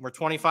button. We're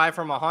 25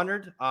 from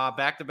 100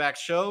 back-to-back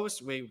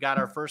shows. We got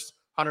our first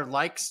 100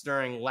 likes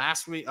during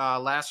last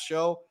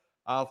show.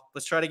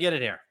 Let's try to get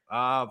it here.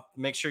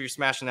 Make sure you're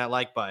smashing that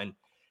like button.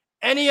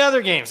 Any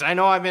other games? I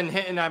know I've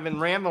been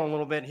rambling a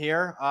little bit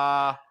here.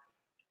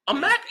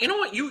 Matt, you know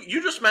what?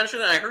 You just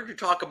mentioned it. I heard you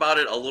talk about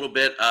it a little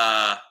bit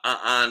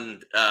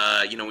on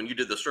when you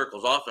did the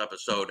Circles Off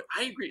episode.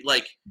 I agree.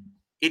 Like,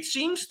 it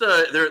seems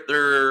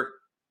they're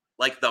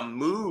like the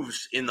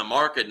moves in the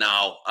market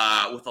now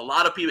with a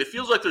lot of people. It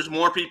feels like there's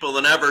more people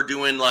than ever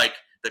doing like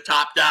the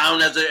top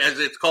down as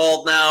it's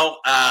called now.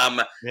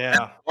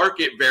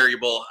 Market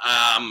variable.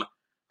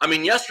 I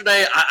mean,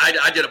 yesterday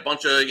I did a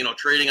bunch of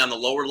trading on the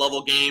lower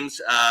level games,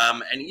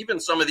 and even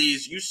some of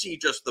these you see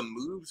just the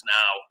moves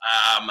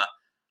now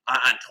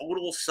on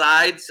total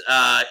sides.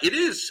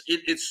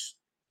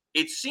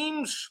 It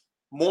seems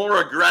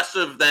more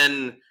aggressive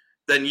than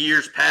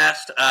years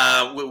past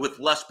with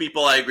less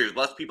people. I agree with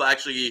less people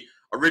actually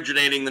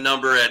originating the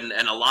number and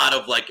a lot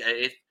of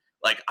I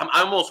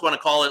almost want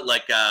to call it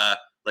like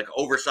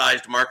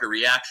oversized market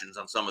reactions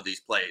on some of these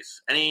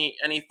plays.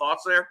 Any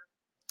thoughts there?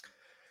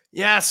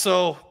 Yeah,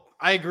 so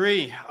I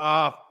agree.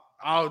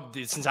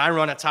 Since I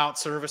run a tout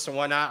service and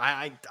whatnot,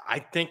 I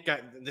think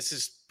this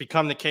has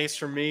become the case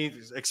for me,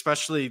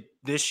 especially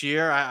this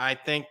year. I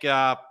think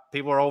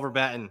people are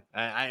overbetting.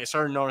 I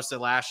started to notice it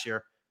last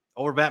year.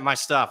 Overbet my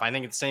stuff. I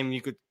think it's the same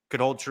you could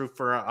hold true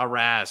for a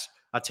Raz,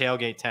 a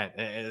tailgate tent,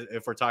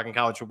 if we're talking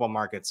college football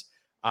markets.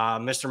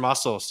 Mr.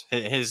 Muscles,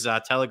 his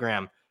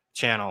Telegram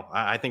channel.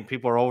 I think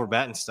people are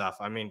overbetting stuff.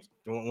 I mean,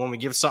 when we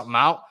give something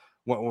out,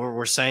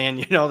 we're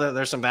saying, that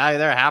there's some value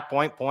there, half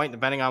point,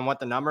 depending on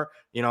what the number,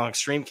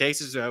 extreme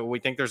cases, we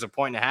think there's a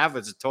point and a half.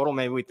 It's a total.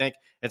 Maybe we think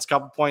it's a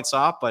couple points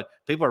off, but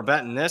people are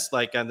betting this,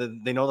 like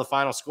they know the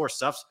final score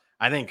stuff's,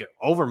 I think,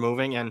 over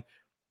moving. And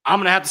I'm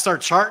going to have to start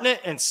charting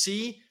it and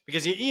see,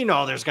 because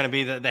there's going to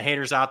be the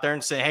haters out there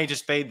and say, hey,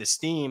 just fade the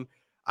steam.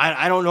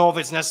 I don't know if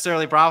it's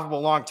necessarily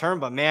profitable long-term,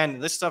 but man,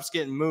 this stuff's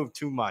getting moved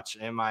too much,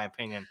 in my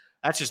opinion.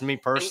 That's just me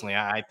personally.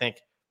 I think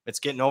it's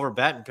getting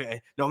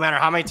overbet. No matter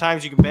how many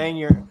times you can bang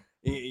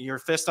your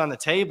fist on the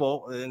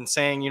table and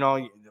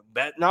saying,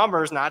 bet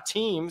numbers, not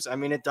teams. I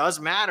mean, it does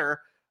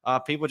matter.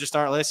 People just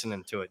aren't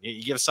listening to it.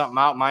 You give something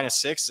out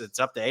 -6, it's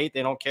up to 8.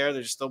 They don't care.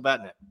 They're just still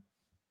betting it.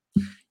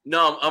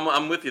 No,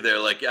 I'm with you there.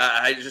 Like,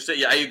 I just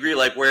say, I agree.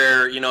 Like,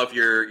 where, if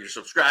you're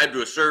subscribed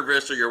to a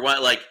service or you're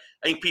I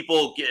think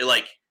people get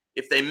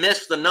if they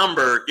miss the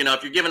number,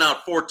 if you're giving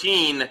out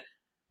 14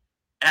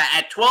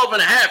 at 12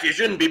 and a half, you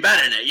shouldn't be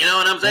betting it. You know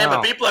what I'm saying? No.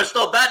 But people are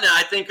still betting it,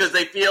 I think, because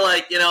they feel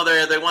like, they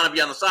want to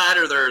be on the side,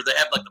 or they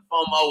have like the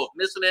FOMO of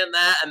missing it and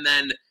that. And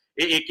then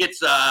it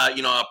gets, a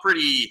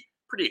pretty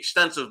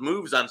extensive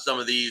moves on some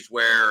of these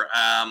where,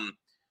 I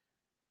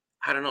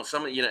don't know,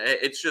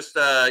 it's just,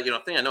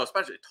 thing I know,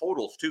 especially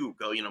totals too,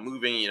 go,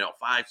 moving,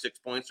 5-6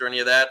 points or any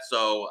of that.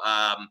 So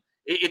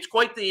it's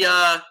quite the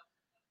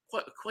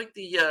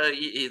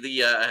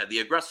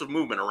aggressive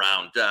movement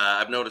around.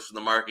 I've noticed in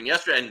the market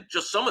yesterday, and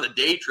just some of the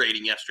day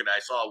trading yesterday I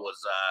saw was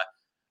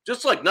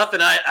just like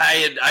nothing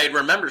I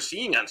remember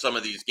seeing on some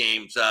of these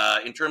games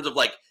in terms of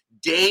like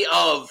day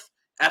of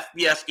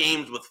FBS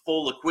games with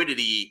full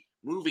liquidity,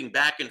 moving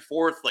back and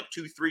forth like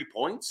 2-3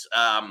 points.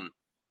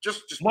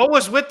 Just what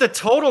was with the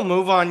total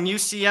move on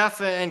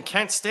UCF and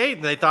Kent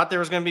State? They thought there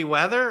was going to be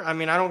weather. I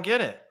mean, I don't get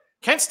it.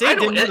 Kent State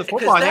didn't do the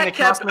football. I think it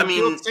cost them the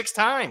field 6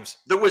 times.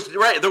 There was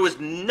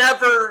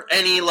never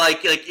any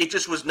it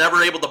just was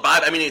never able to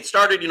buy. I mean, it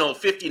started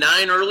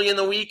 59 early in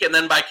the week, and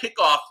then by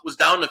kickoff was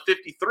down to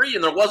 53,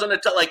 and there wasn't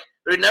until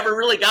they never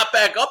really got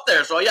back up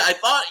there. So yeah, I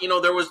thought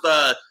there was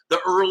the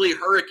early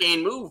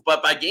hurricane move,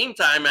 but by game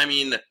time, I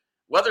mean,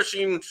 weather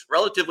seemed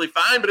relatively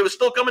fine, but it was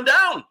still coming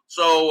down.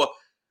 So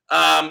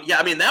yeah,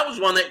 I mean, that was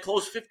one that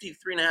closed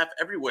 53.5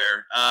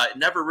 everywhere. It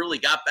never really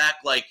got back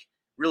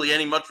really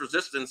any much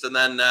resistance, and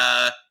then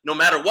no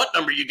matter what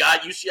number you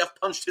got, UCF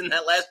punched in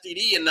that last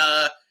TD, and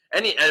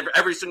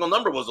every single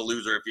number was a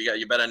loser if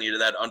you bet any of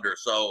that under.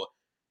 So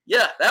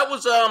Yeah, that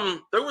was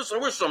there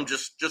was some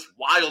just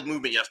wild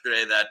movement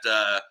yesterday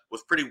that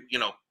was pretty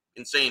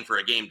insane for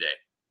a game day.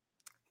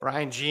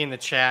 Brian G in the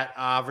chat.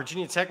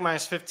 Virginia Tech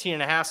minus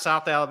 15.5,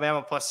 South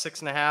Alabama plus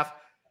 6.5.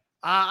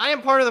 I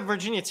am part of the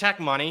Virginia Tech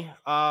money.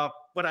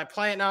 Would I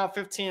play it now at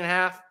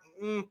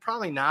 15.5?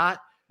 Probably not.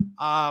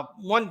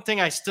 One thing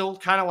I still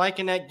kind of like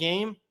in that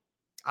game,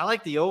 I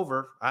like the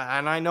over.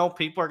 And I know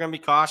people are going to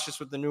be cautious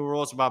with the new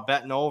rules about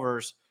betting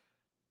overs.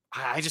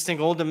 I just think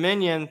Old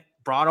Dominion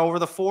brought over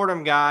the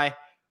Fordham guy.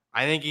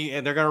 I think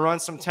they're going to run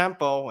some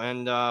tempo,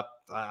 and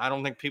I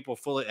don't think people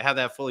fully have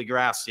that fully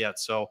grasped yet.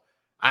 So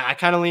I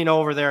kind of lean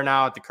over there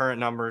now at the current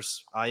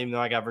numbers, even though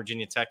I got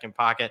Virginia Tech in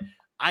pocket.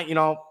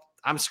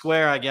 I'm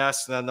square, I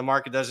guess. The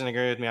market doesn't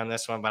agree with me on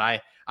this one,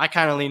 but I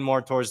kind of lean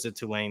more towards the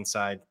Tulane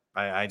side.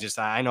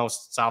 I know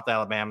South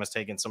Alabama's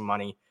taking some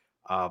money.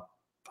 Uh,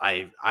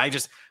 I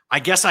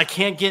guess I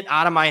can't get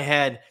out of my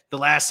head the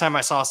last time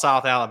I saw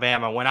South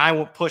Alabama when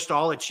I pushed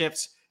all the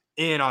chips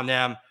in on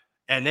them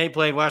and they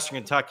played Western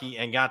Kentucky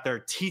and got their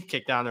teeth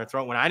kicked down their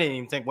throat when I didn't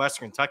even think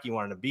Western Kentucky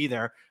wanted to be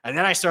there. And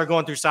then I started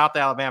going through South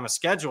Alabama's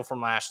schedule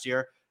from last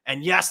year.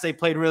 And yes, they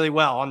played really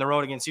well on the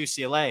road against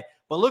UCLA.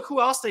 But look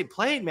who else they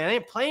played, man. They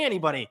didn't play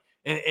anybody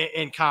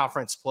in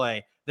conference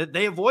play.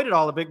 They avoided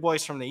all the big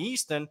boys from the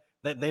East, and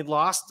they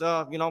lost,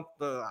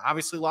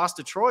 obviously lost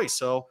to Troy.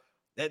 So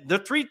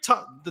the three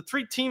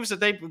teams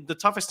the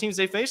toughest teams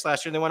they faced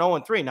last year, they went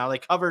 0-3. Now they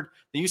covered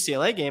the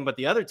UCLA game, but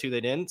the other two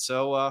they didn't.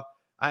 So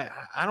I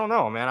don't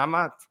know,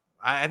 man.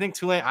 I think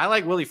Tulane. I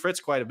like Willie Fritz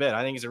quite a bit.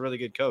 I think he's a really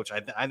good coach.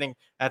 I think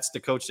that's the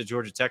coach that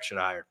Georgia Tech should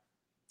hire.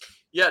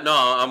 Yeah, no,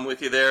 I'm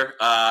with you there.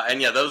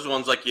 And yeah, those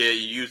ones like you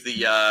use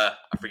the I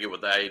forget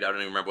what I don't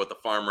even remember what the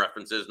farm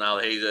reference is now.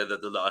 Hey,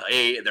 the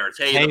hay, there's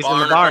hay in the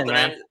barn or something.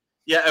 Man.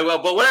 Yeah,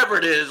 well, but whatever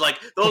it is, like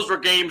those were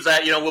games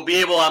that we'll be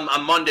able on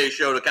Monday's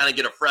show to kind of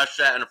get a fresh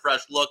set and a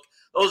fresh look.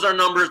 Those are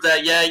numbers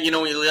that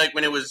like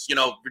when it was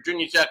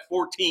Virginia Tech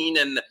 14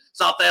 and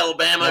South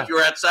Alabama. Yeah. If you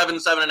were at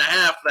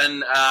 7.5, then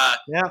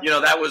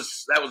that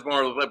was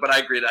more of a. But I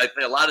agree. I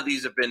think a lot of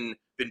these have been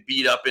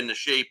beat up into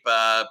shape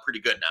pretty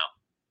good now.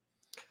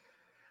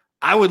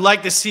 I would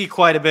like to see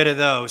quite a bit of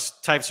those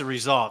types of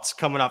results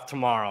coming up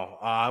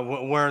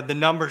tomorrow, where the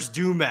numbers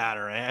do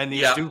matter and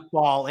these do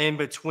fall in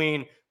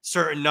between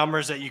certain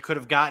numbers that you could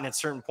have gotten at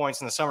certain points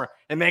in the summer.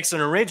 It makes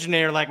an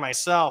originator like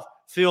myself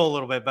feel a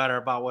little bit better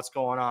about what's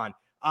going on.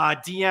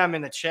 DM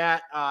in the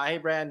chat. Hey,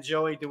 Brad and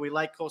Joey, do we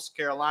like Coastal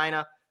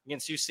Carolina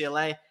against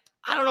UCLA?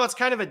 I don't know. It's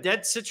kind of a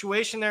dead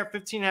situation there at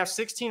 15.5,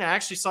 16. I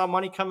actually saw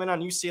money come in on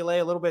UCLA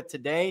a little bit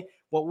today.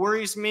 What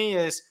worries me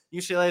is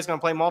UCLA is going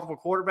to play multiple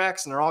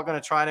quarterbacks, and they're all going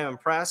to try to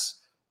impress.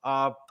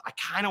 I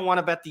kind of want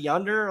to bet the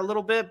under a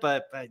little bit,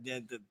 but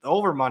the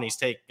over money's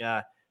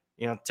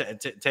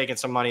taking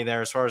some money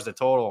there as far as the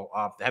total.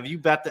 Have you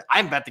bet? I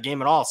haven't bet the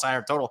game at all, side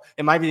or total.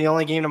 It might be the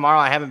only game tomorrow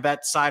I haven't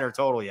bet side or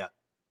total yet.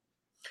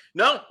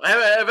 No, I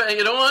haven't.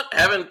 You know what?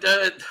 I haven't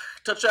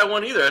touched that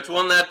one either. It's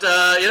one that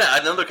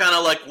another kind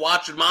of like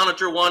watch and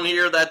monitor one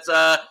here that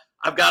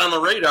I've got on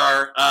the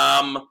radar.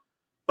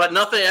 But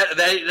nothing.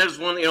 There's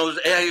one.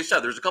 As you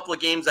said, there's a couple of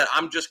games that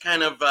I'm just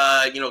kind of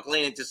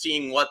leaning to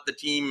seeing what the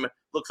team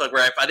looks like.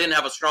 Where if I didn't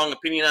have a strong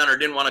opinion on or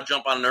didn't want to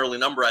jump on an early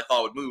number, I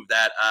thought would move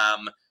that.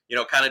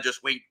 Kind of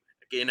just wait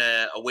in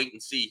a wait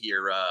and see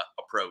here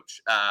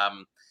approach.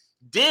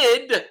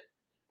 Did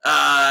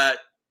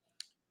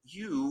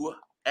you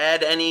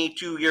add any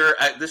to your?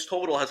 This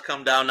total has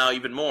come down now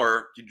even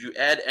more. Did you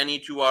add any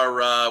to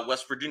our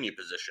West Virginia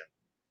position?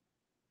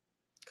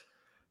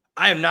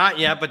 I am not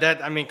yet, but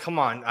come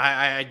on.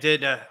 I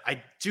did.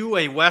 I do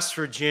a West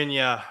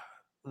Virginia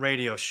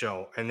radio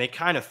show, and they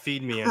kind of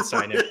feed me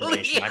inside really?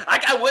 information. I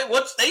got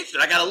what station?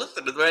 I got to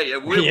listen to that.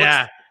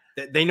 Yeah,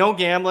 they know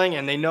gambling,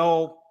 and they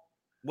know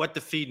what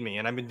to feed me.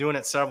 And I've been doing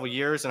it several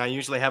years, and I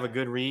usually have a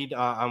good read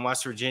on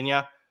West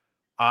Virginia.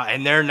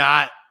 And they're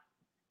not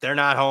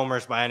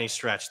homers by any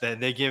stretch.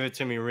 They give it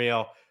to me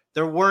real.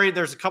 They're worried.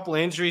 There's a couple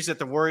of injuries that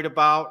they're worried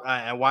about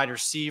at wide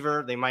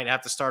receiver. They might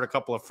have to start a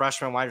couple of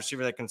freshmen wide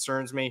receiver. That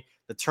concerns me.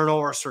 The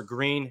turnovers for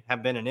Green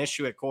have been an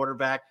issue at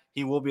quarterback.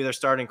 He will be their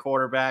starting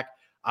quarterback.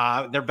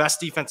 Their best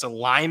defensive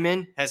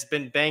lineman has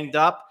been banged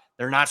up.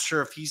 They're not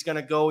sure if he's going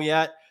to go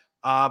yet.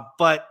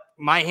 But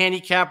my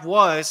handicap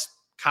was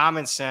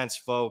common sense,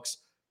 folks.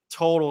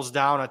 Totals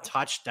down a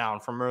touchdown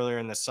from earlier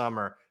in the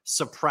summer.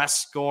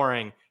 Suppressed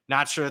scoring.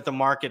 Not sure that the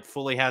market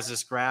fully has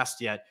this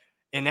grasped yet.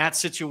 In that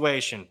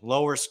situation,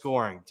 lower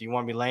scoring. Do you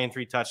want to be laying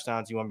 3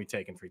 touchdowns? Do you want to be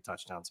taking 3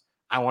 touchdowns?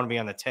 I want to be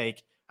on the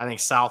take. I think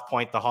South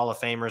Point, the Hall of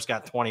Famers,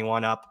 got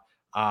 21 up.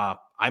 I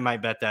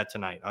might bet that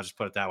tonight. I'll just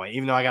put it that way.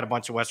 Even though I got a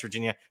bunch of West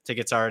Virginia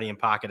tickets already in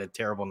pocket at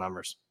terrible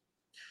numbers.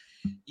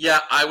 Yeah,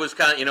 I was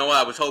kind of,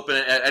 I was hoping,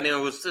 and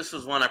this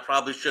was one I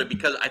probably should,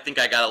 because I think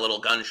I got a little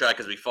gun shy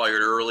because we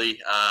fired early.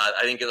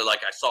 I think I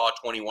saw a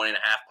 21.5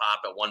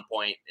 pop at one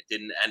point. It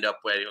didn't end up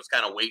with, it was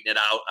kind of waiting it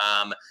out.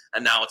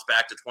 And now it's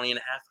back to 20.5. I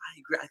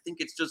agree. I think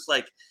it's just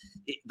the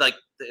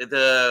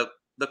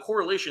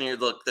correlation here,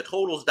 the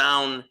total's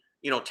down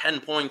 10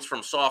 points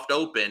from soft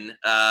open,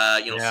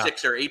 Yeah.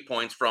 6 or 8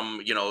 points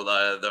from,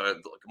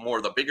 the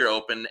more the bigger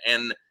open,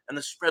 and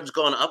the spread's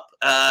gone up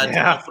to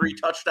Yeah. 3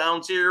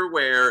 touchdowns here,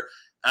 where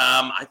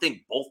I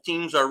think both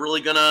teams are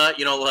really gonna,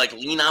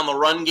 lean on the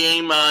run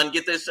game and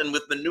get this. And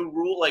with the new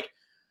rule,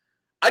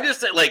 I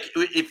just think,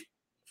 if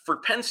for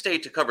Penn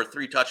State to cover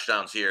 3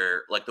 touchdowns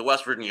here, the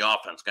West Virginia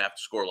offense gonna have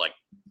to score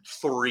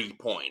 3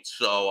 points.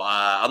 So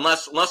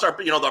unless our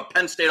the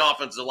Penn State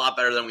offense is a lot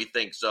better than we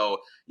think. So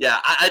yeah,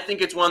 I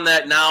think it's one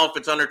that now, if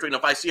it's under 20,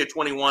 if I see a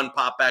 21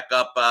 pop back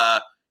up,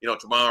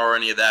 tomorrow or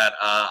any of that,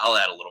 I'll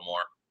add a little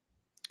more.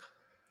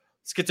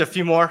 Let's get to a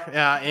few more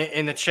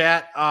in the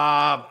chat.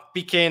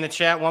 BK in the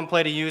chat. One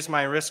play to use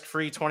my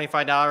risk-free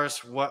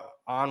 $25.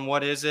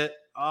 What is it?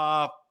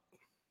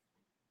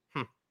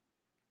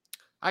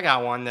 I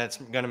got one that's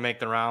going to make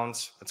the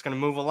rounds. It's going to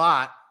move a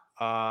lot.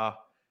 Have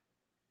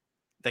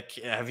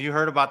you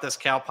heard about this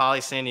Cal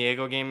Poly San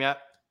Diego game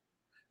yet?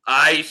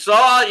 I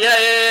saw,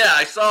 yeah.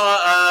 I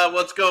saw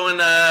what's going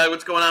on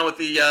with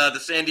the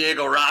San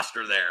Diego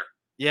roster there.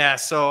 Yeah,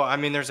 so I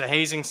mean, there's a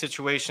hazing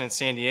situation in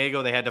San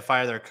Diego. They had to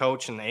fire their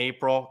coach in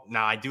April.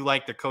 Now, I do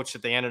like the coach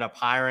that they ended up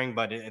hiring,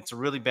 but it's a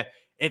really bad.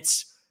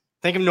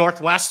 Think of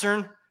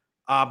Northwestern.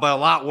 But a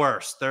lot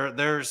worse.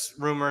 There's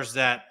rumors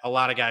that a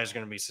lot of guys are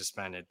going to be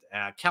suspended.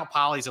 Cal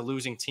Poly's a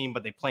losing team,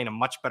 but they play in a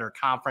much better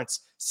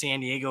conference.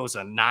 San Diego is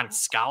a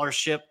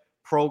non-scholarship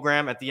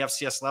program at the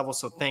FCS level.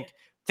 So think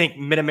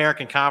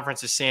Mid-American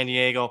Conference is San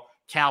Diego.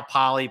 Cal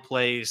Poly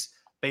plays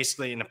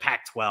basically in the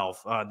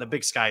Pac-12. The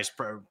Big Sky is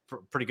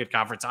pretty good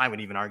conference. I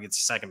would even argue it's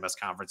the second best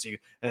conference.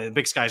 The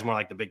Big Sky is more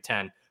like the Big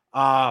Ten.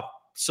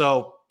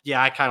 So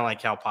yeah, I kind of like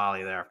Cal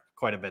Poly there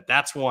quite a bit.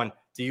 That's one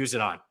to use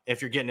it on.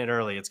 If you're getting it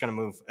early, it's going to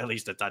move at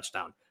least a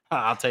touchdown.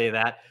 I'll tell you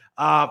that.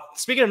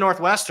 Speaking of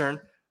Northwestern,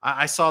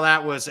 I saw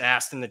that was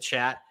asked in the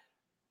chat.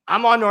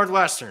 I'm on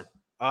Northwestern.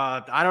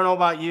 I don't know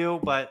about you,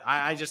 but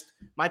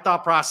my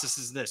thought process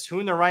is this. Who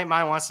in their right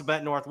mind wants to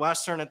bet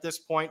Northwestern at this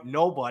point?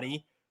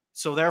 Nobody.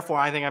 So therefore,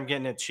 I think I'm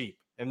getting it cheap.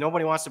 If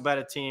nobody wants to bet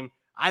a team,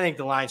 I think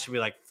the line should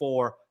be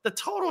 4. The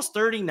total's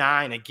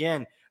 39.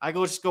 Again,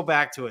 just go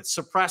back to it.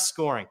 Suppress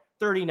scoring,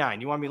 39.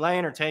 You want to be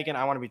laying or taking?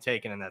 I want to be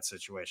taking in that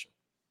situation.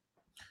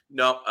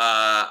 No,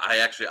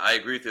 I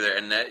agree with you there,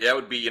 and that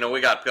would be,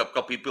 we got a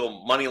couple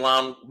people money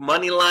line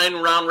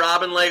round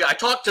robin leg. I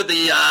talked to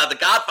the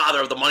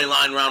godfather of the money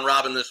line round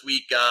robin this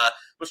week,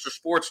 Mr.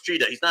 Sports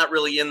Cheetah. He's not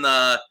really in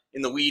the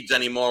weeds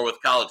anymore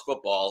with college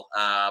football,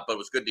 but it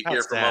was good to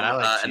hear from him.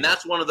 And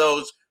that's one of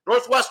those.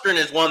 Northwestern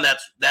is one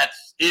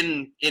that's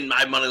in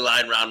my money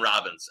line round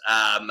robins.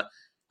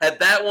 Had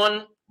that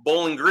one.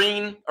 Bowling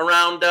Green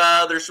around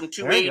there's some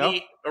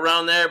 280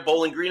 around there.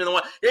 Bowling Green in the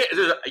one. Yeah,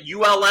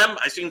 ULM.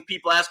 I seen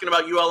people asking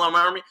about ULM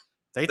Army.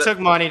 They took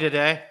money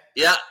today.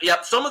 Yeah.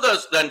 Some of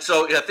those. Then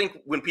I think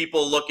when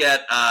people look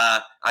at,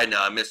 I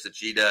know I missed the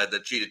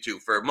cheetah too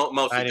for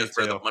mostly just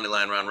for the money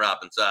line round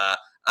robins.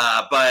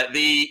 But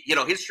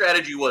his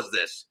strategy was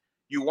this: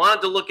 you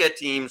wanted to look at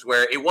teams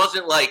where it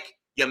wasn't like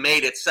you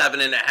made it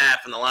 7.5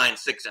 and the line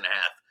 6.5.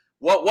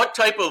 What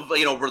type of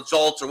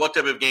results or what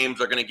type of games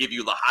are going to give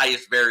you the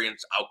highest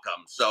variance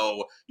outcome?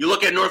 So you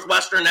look at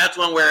Northwestern. That's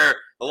one where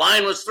the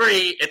line was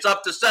 3, it's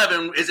up to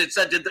 7. Is it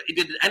said? Did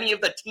any of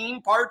the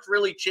team parts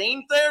really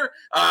change there?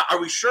 Are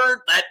we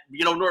sure that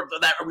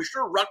are we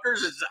sure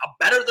Rutgers is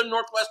better than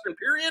Northwestern?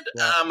 Period.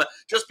 Yeah.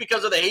 Just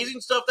because of the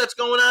hazing stuff that's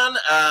going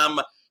on.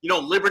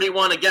 Liberty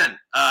won again.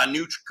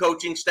 New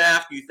coaching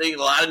staff. You think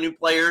a lot of new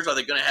players? Are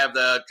they going to have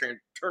the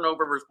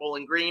turnover versus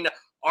Bowling Green?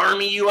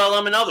 Army,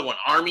 ULM, another one.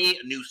 Army,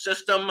 new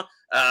system.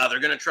 They're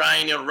going to try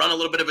and run a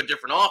little bit of a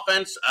different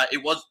offense.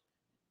 It was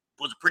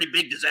a pretty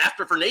big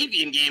disaster for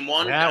Navy in game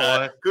 1.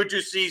 Yeah, could you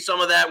see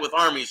some of that with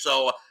Army?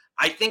 So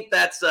I think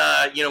that's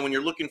when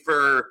you're looking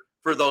for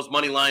those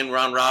money line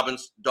round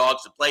robins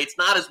dogs to play, it's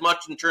not as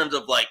much in terms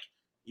of a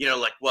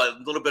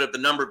little bit of the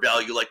number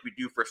value like we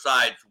do for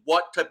sides.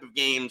 What type of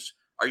games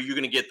are you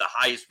going to get the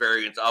highest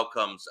variance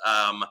outcomes?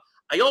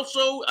 I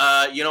also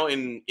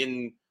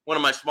in one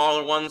of my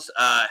smaller ones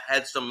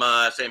had some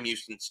Sam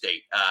Houston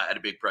State at a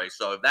big price.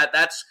 So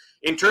that's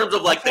in terms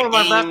of the game.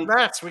 One of my best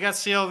bets. We got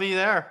CLV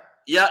there.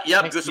 Yeah,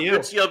 some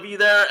good CLV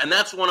there, and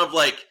that's one of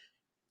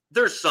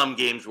there's some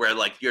games where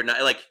you're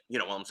not what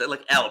I'm saying,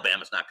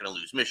 Alabama's not going to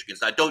lose.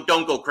 Michigan's not. Don't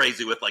go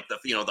crazy with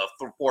the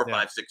 4,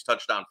 5, 6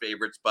 touchdown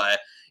favorites. But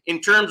in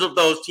terms of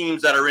those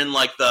teams that are in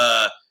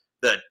the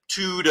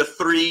 2 to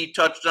 3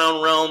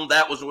 touchdown realm,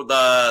 that was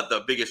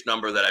the biggest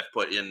number that I've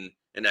put in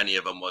any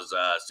of them was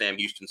Sam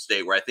Houston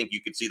State, where I think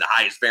you could see the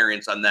highest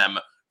variance on them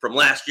from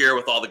last year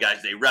with all the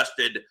guys they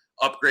rested,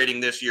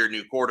 upgrading this year,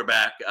 new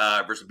quarterback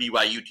versus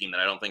BYU team that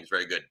I don't think is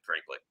very good,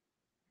 frankly.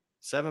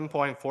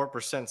 7.4%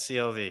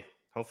 CLV.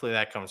 Hopefully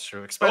that comes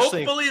true.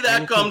 Especially hopefully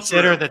that comes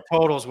consider through. The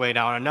totals way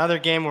down. Another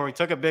game where we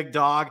took a big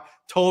dog,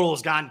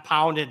 totals gotten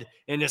pounded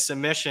into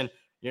submission.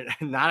 You're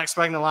not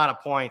expecting a lot of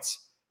points.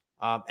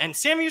 And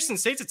Sam Houston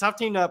State's a tough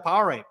team to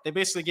power rate. They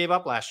basically gave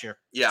up last year.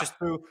 Yeah. Just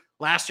threw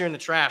last year in the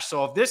trash.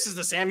 So if this is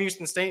the Sam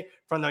Houston State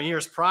from the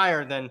years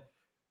prior, then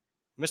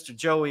Mr.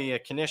 Joey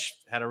Knish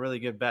had a really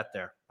good bet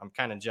there. I'm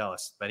kind of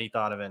jealous that he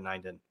thought of it and I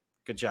didn't.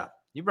 Good job.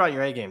 You brought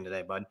your A game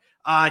today, bud.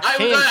 I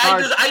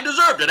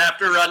deserved it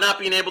after not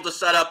being able to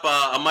set up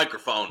a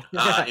microphone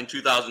in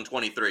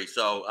 2023.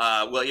 So,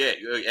 well, yeah,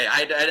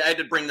 I had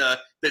to bring the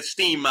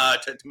steam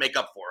to make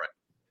up for it.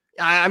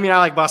 I mean, I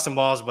like busting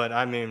balls, but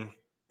I mean,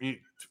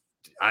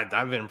 I've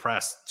been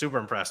impressed. Super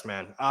impressed,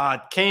 man.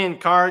 Kane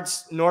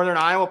Cards, Northern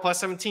Iowa plus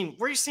 17.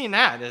 Where are you seeing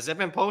that? Has it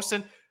been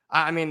posted?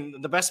 I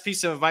mean, the best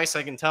piece of advice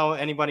I can tell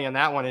anybody on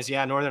that one is,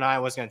 yeah, Northern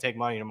Iowa is going to take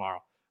money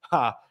tomorrow.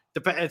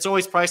 It's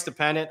always price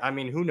dependent. I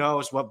mean, who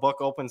knows what book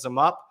opens them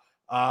up?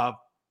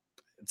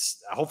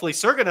 Hopefully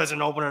Circa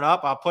doesn't open it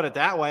up. I'll put it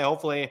that way.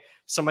 Hopefully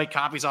somebody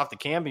copies off the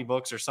Canby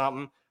books or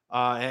something,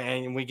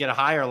 and we get a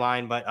higher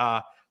line.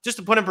 But just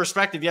to put in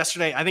perspective,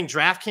 yesterday, I think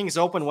DraftKings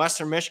opened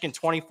Western Michigan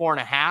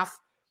 24.5.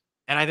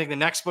 And I think the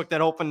next book that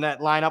opened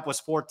that lineup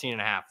was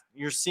 14.5.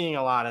 You're seeing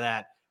a lot of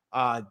that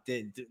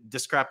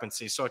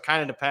discrepancy. So it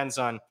kind of depends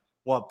on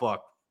what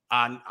book.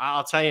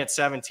 I'll tell you at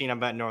 17, I'm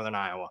betting Northern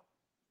Iowa.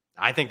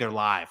 I think they're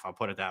live. I'll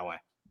put it that way.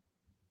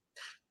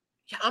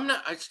 Yeah, I'm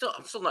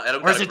still not. I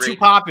don't. Or is it too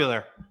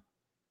popular?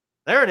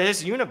 There it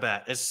is.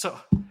 Unibet. It's so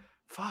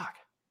fuck.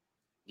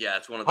 Yeah,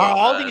 it's one of those. Are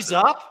all these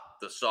up?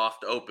 The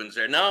soft opens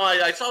there. No,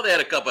 I saw they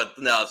had a couple.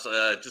 No,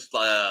 it's just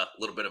a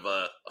little bit of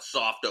a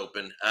soft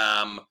open.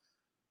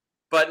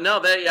 But no,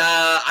 they.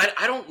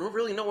 I don't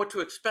really know what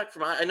to expect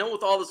from. I know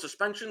with all the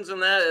suspensions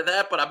and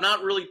that, but I'm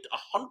not really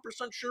 100%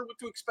 sure what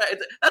to expect.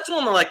 That's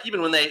one that, like,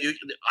 even when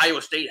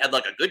Iowa State had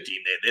like a good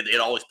team, they'd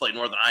always play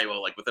Northern Iowa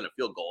like within a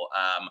field goal.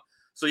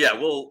 So yeah,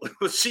 we'll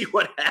see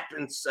what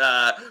happens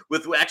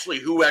with who actually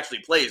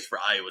plays for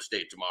Iowa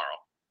State tomorrow.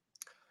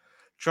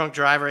 Drunk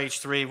Driver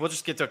H3. We'll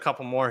just get to a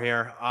couple more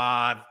here.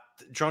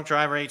 Drunk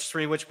Driver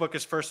H3. Which book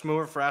is first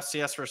mover for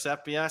FCS versus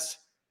FBS?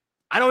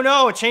 I don't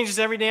know. It changes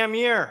every damn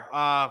year.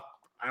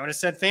 I would have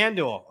said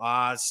FanDuel.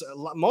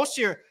 Most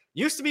year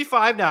used to be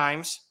 5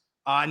 dimes,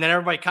 and then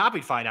everybody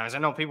copied 5 dimes. I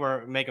know people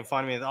are making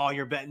fun of me. Oh,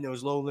 you're betting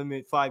those low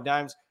limit 5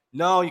 dimes.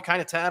 No, you kind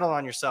of tattled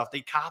on yourself.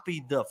 They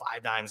copied the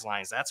 5 dimes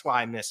lines. That's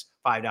why I miss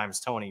 5 dimes,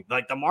 Tony.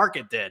 Like the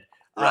market did.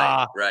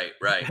 Right.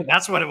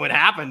 That's what it would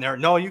happen there.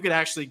 No, you could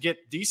actually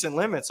get decent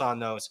limits on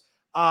those.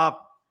 I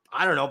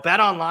don't know. Bet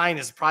Online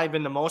has probably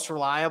been the most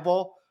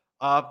reliable.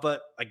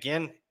 But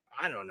again,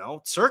 I don't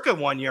know. Circa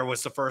one year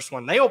was the first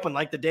one. They opened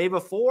like the day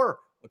before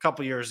a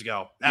couple years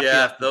ago.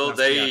 Yeah, though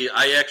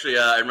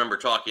I remember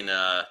talking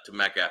to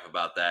Metcalf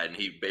about that, and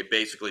he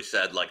basically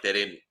said like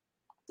they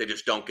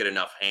just don't get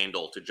enough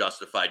handle to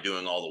justify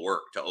doing all the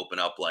work to open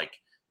up. Like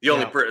the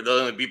only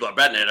people are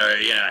betting it are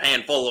a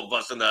handful of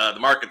us in the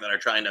market that are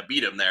trying to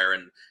beat them there,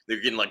 and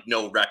they're getting like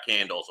no rec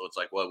handle. So it's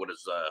like, what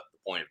is the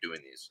point of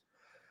doing these?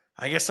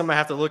 I guess I'm gonna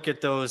have to look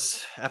at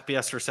those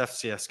FBS versus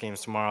FCS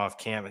games tomorrow if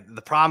Cam.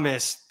 The problem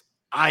is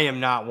I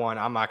am not one.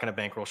 I'm not gonna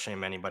bankroll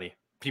shame anybody.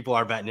 People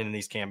are betting in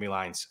these Canby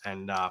lines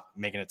and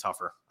making it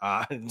tougher.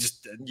 And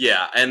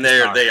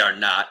they are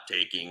not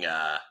taking.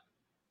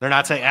 They're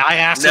not taking. I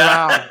asked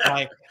around.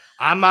 Like,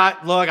 I'm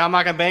not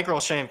gonna bankroll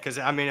shame because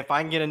I mean, if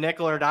I can get a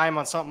nickel or a dime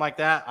on something like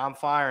that, I'm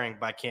firing.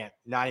 But I can't.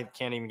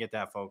 Can't even get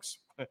that, folks.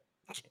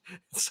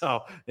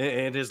 So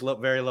it is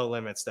very low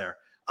limits there.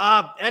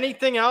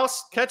 Anything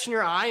else catching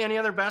your eye? Any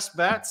other best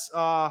bets?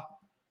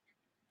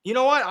 You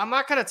know what? I'm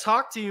not gonna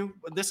talk to you.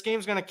 This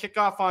game's gonna kick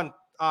off on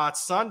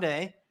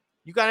Sunday.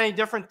 You got any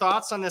different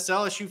thoughts on this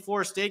LSU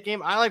Florida State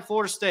game? I like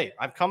Florida State.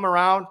 I've come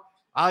around.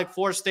 I like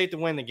Florida State to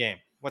win the game.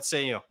 What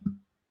say you?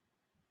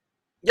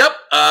 Yep.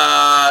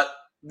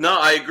 No,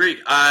 I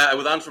agree. I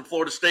was on from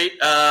Florida State,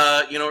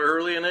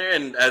 early in there,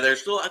 and they're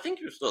still. I think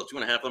you're still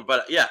 2.5.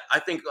 But yeah, I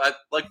think I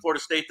like Florida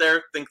State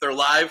there. Think they're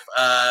live.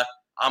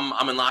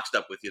 I'm in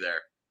lockstep with you there.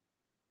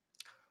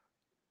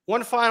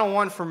 One final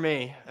one for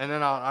me, and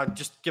then I'll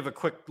just give a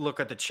quick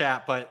look at the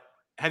chat. But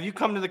have you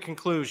come to the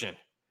conclusion?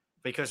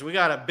 Because we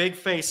got a big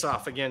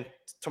face-off again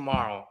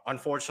tomorrow,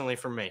 unfortunately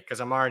for me, because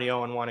I'm already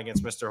 0-1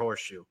 against Mr.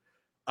 Horseshoe.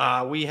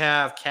 We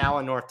have Cal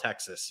and North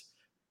Texas.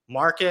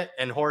 Market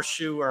and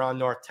Horseshoe are on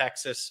North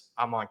Texas.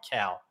 I'm on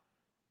Cal.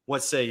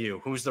 What say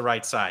you? Who's the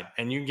right side?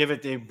 And you can give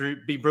it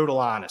be brutal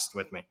honest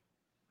with me.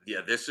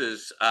 Yeah, this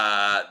is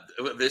the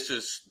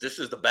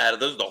battle.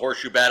 This is the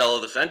horseshoe battle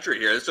of the century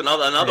here. This is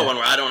another one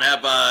where I don't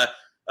have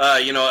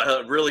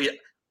really.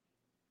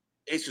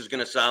 It's just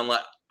going to sound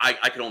like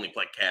I can only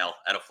play Cal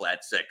at a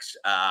flat 6.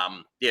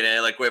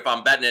 Like if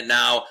I'm betting it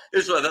now,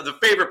 the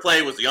favorite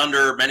play was the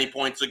under many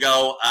points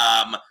ago.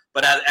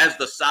 But as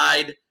the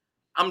side,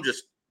 I'm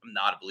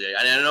not a believer.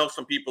 I know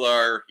some people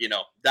are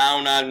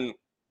down on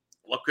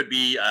what could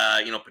be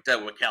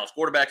potential with Cal's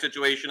quarterback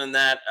situation in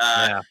that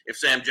if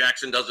Sam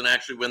Jackson doesn't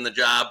actually win the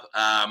job.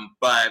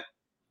 But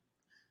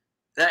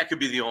that could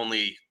be the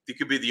only. It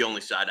could be the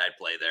only side I'd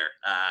play there.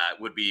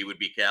 Would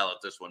be Cal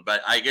at this one.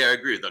 But I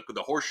agree.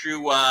 The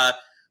horseshoe.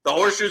 The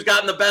horseshoe's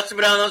gotten the best of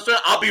it on this one.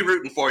 I'll be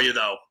rooting for you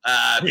though,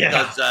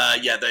 because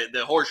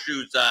the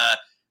horseshoes.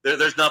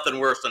 There's nothing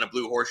worse than a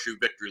blue horseshoe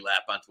victory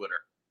lap on Twitter.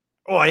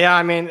 Oh yeah,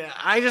 I mean,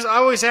 I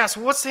always ask,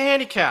 what's the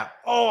handicap?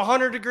 Oh,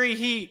 100-degree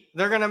heat,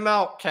 they're gonna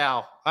melt,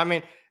 Cal. I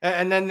mean,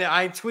 And then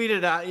I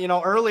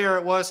tweeted, earlier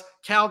it was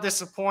Cal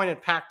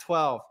disappointed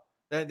Pac-12.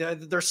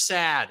 They're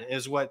sad,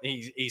 is what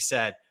he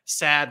said.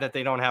 Sad that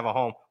they don't have a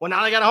home. Well,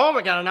 now they got a home.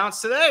 It got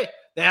announced today.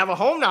 They have a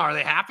home now. Are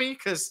they happy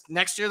because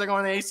next year they're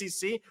going to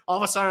the ACC? All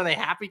of a sudden, are they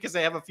happy because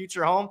they have a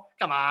future home?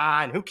 Come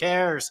on, who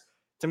cares?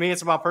 To me,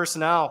 it's about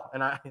personnel.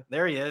 And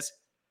there he is.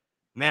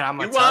 Man, I'm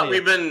gonna tell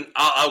you.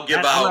 I'll give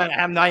out. I'm gonna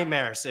have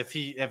nightmares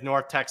if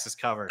North Texas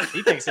covers.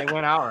 He thinks they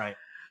went outright.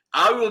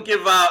 I will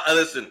give out.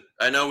 Listen,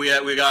 I know we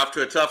got off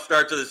to a tough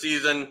start to the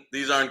season.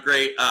 These aren't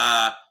great.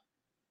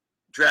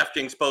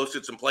 DraftKings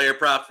posted some player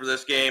props for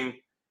this game.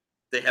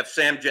 They have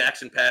Sam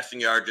Jackson passing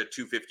yards at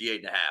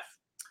 258.5.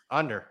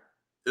 Under.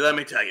 Let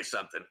me tell you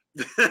something.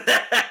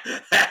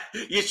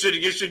 You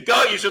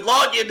should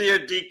log into your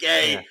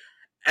DK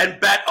and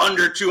bet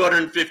under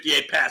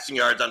 258 passing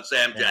yards on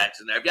Sam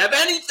Jackson. If you have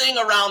anything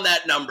around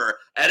that number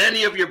at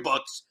any of your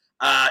books,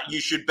 you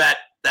should bet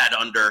that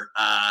under.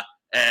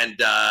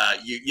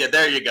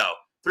 There you go.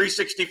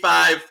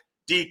 365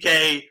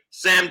 DK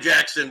Sam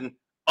Jackson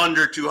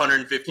under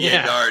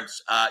 258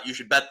 yards. You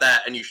should bet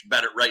that, and you should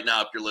bet it right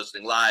now if you're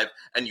listening live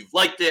and you've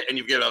liked it and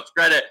you've given us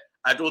credit.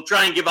 I will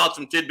try and give out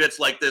some tidbits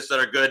like this that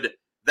are good.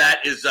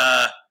 That is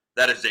a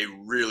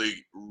really,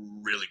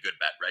 really good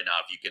bet right now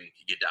if you can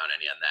get down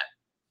any on that.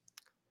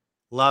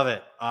 Love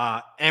it.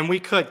 And we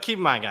could, keep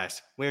in mind,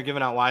 guys, we are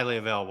giving out widely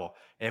available.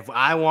 If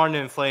I wanted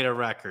to inflate a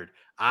record,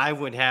 I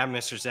would have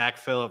Mr. Zach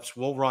Phillips.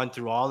 We'll run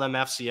through all them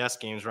FCS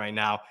games right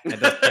now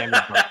at this and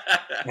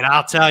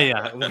I'll tell you,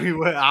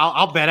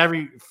 I'll bet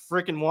every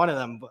freaking one of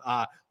them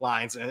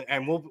lines,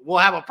 and we'll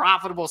have a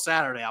profitable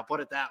Saturday. I'll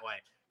put it that way.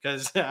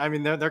 Because, I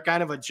mean, they're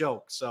kind of a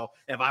joke. So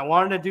if I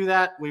wanted to do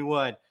that, we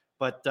would.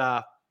 But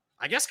I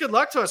guess good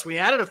luck to us. We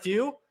added a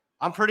few.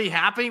 I'm pretty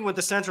happy with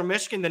the Central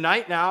Michigan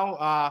tonight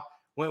now.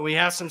 When we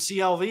have some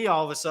CLV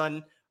all of a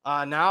sudden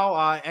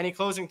now. Any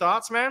closing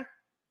thoughts, man?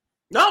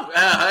 No,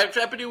 I'm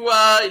happy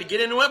to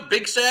get into it.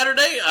 Big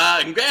Saturday.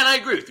 And Grant, I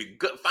agree with you.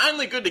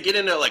 Finally good to get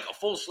into like a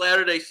full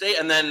Saturday state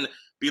and then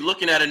be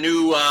looking at a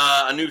new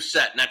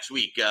set next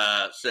week.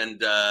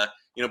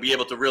 Be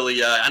able to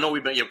really, I know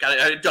we've been,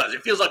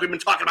 it feels like we've been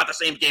talking about the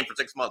same game for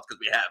 6 months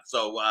because we have.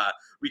 So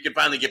we can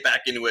finally get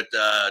back into it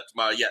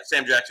tomorrow. Yeah,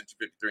 Sam Jackson,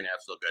 253.5,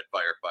 still good.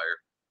 Fire.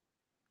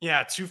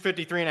 Yeah,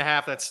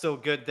 253.5, that's still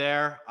good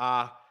there.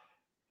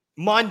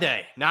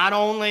 Monday, not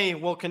only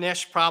will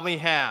Knish probably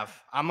have,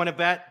 I'm going to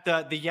bet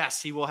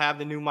he will have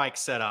the new mic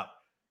set up.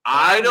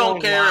 I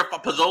don't care if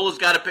Pizzola's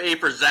got to pay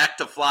for Zach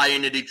to fly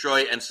into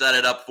Detroit and set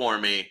it up for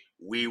me.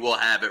 We will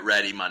have it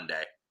ready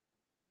Monday.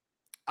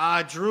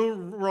 Drew,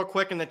 real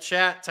quick in the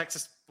chat,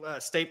 Texas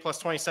State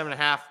plus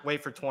 27.5,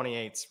 wait for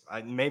 28s,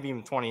 maybe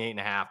even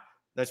 28.5.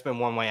 That's been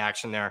one-way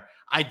action there.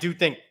 I do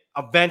think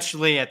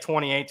eventually at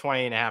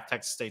 28.5,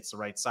 Texas State's the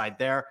right side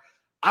there.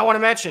 I want to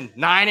mention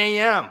 9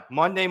 a.m.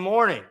 Monday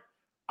morning,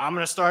 I'm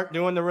going to start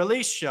doing the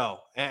release show,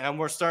 and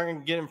we're starting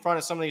to get in front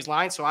of some of these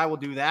lines, so I will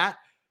do that.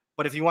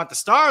 But if you want the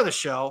star of the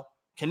show,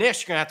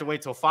 Knish, you're going to have to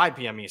wait till 5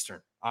 p.m.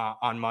 Eastern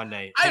on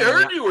Monday. I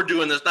heard you were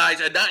doing this.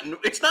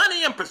 It's 9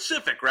 a.m.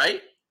 Pacific,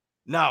 right?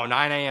 No,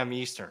 9 a.m.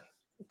 Eastern.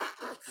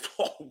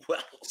 Oh,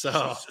 well.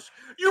 So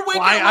you're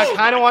waiting. I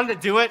kind of wanted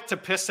to do it to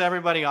piss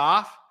everybody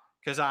off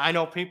because I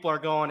know people are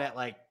going at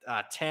like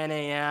 10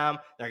 a.m.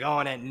 They're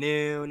going at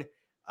noon.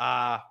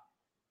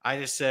 I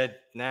just said,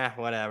 nah,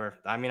 whatever.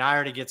 I mean, I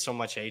already get so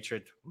much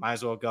hatred. Might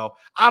as well go.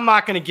 I'm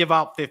not going to give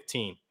out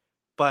 15,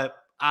 but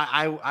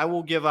I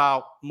will give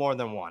out more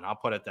than one. I'll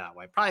put it that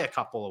way. Probably a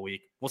couple a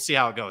week. We'll see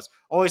how it goes.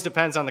 Always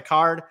depends on the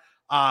card.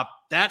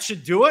 That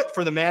should do it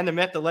for the man, the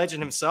myth, the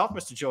legend himself,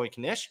 Mr. Joey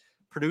Knish,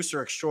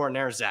 producer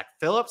extraordinaire Zach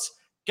Phillips.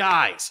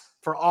 Guys,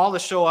 for all the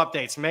show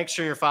updates, make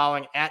sure you're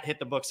following at Hit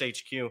the Books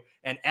HQ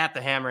and at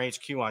the Hammer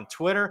HQ on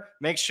Twitter.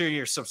 Make sure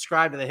you're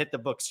subscribed to the Hit the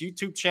Books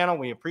YouTube channel.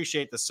 We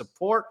appreciate the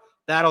support.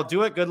 That'll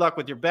do it. Good luck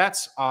with your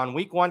bets on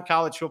week 1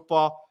 college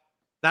football.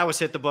 That was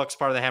Hit the Books,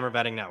 part of the Hammer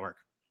Betting Network.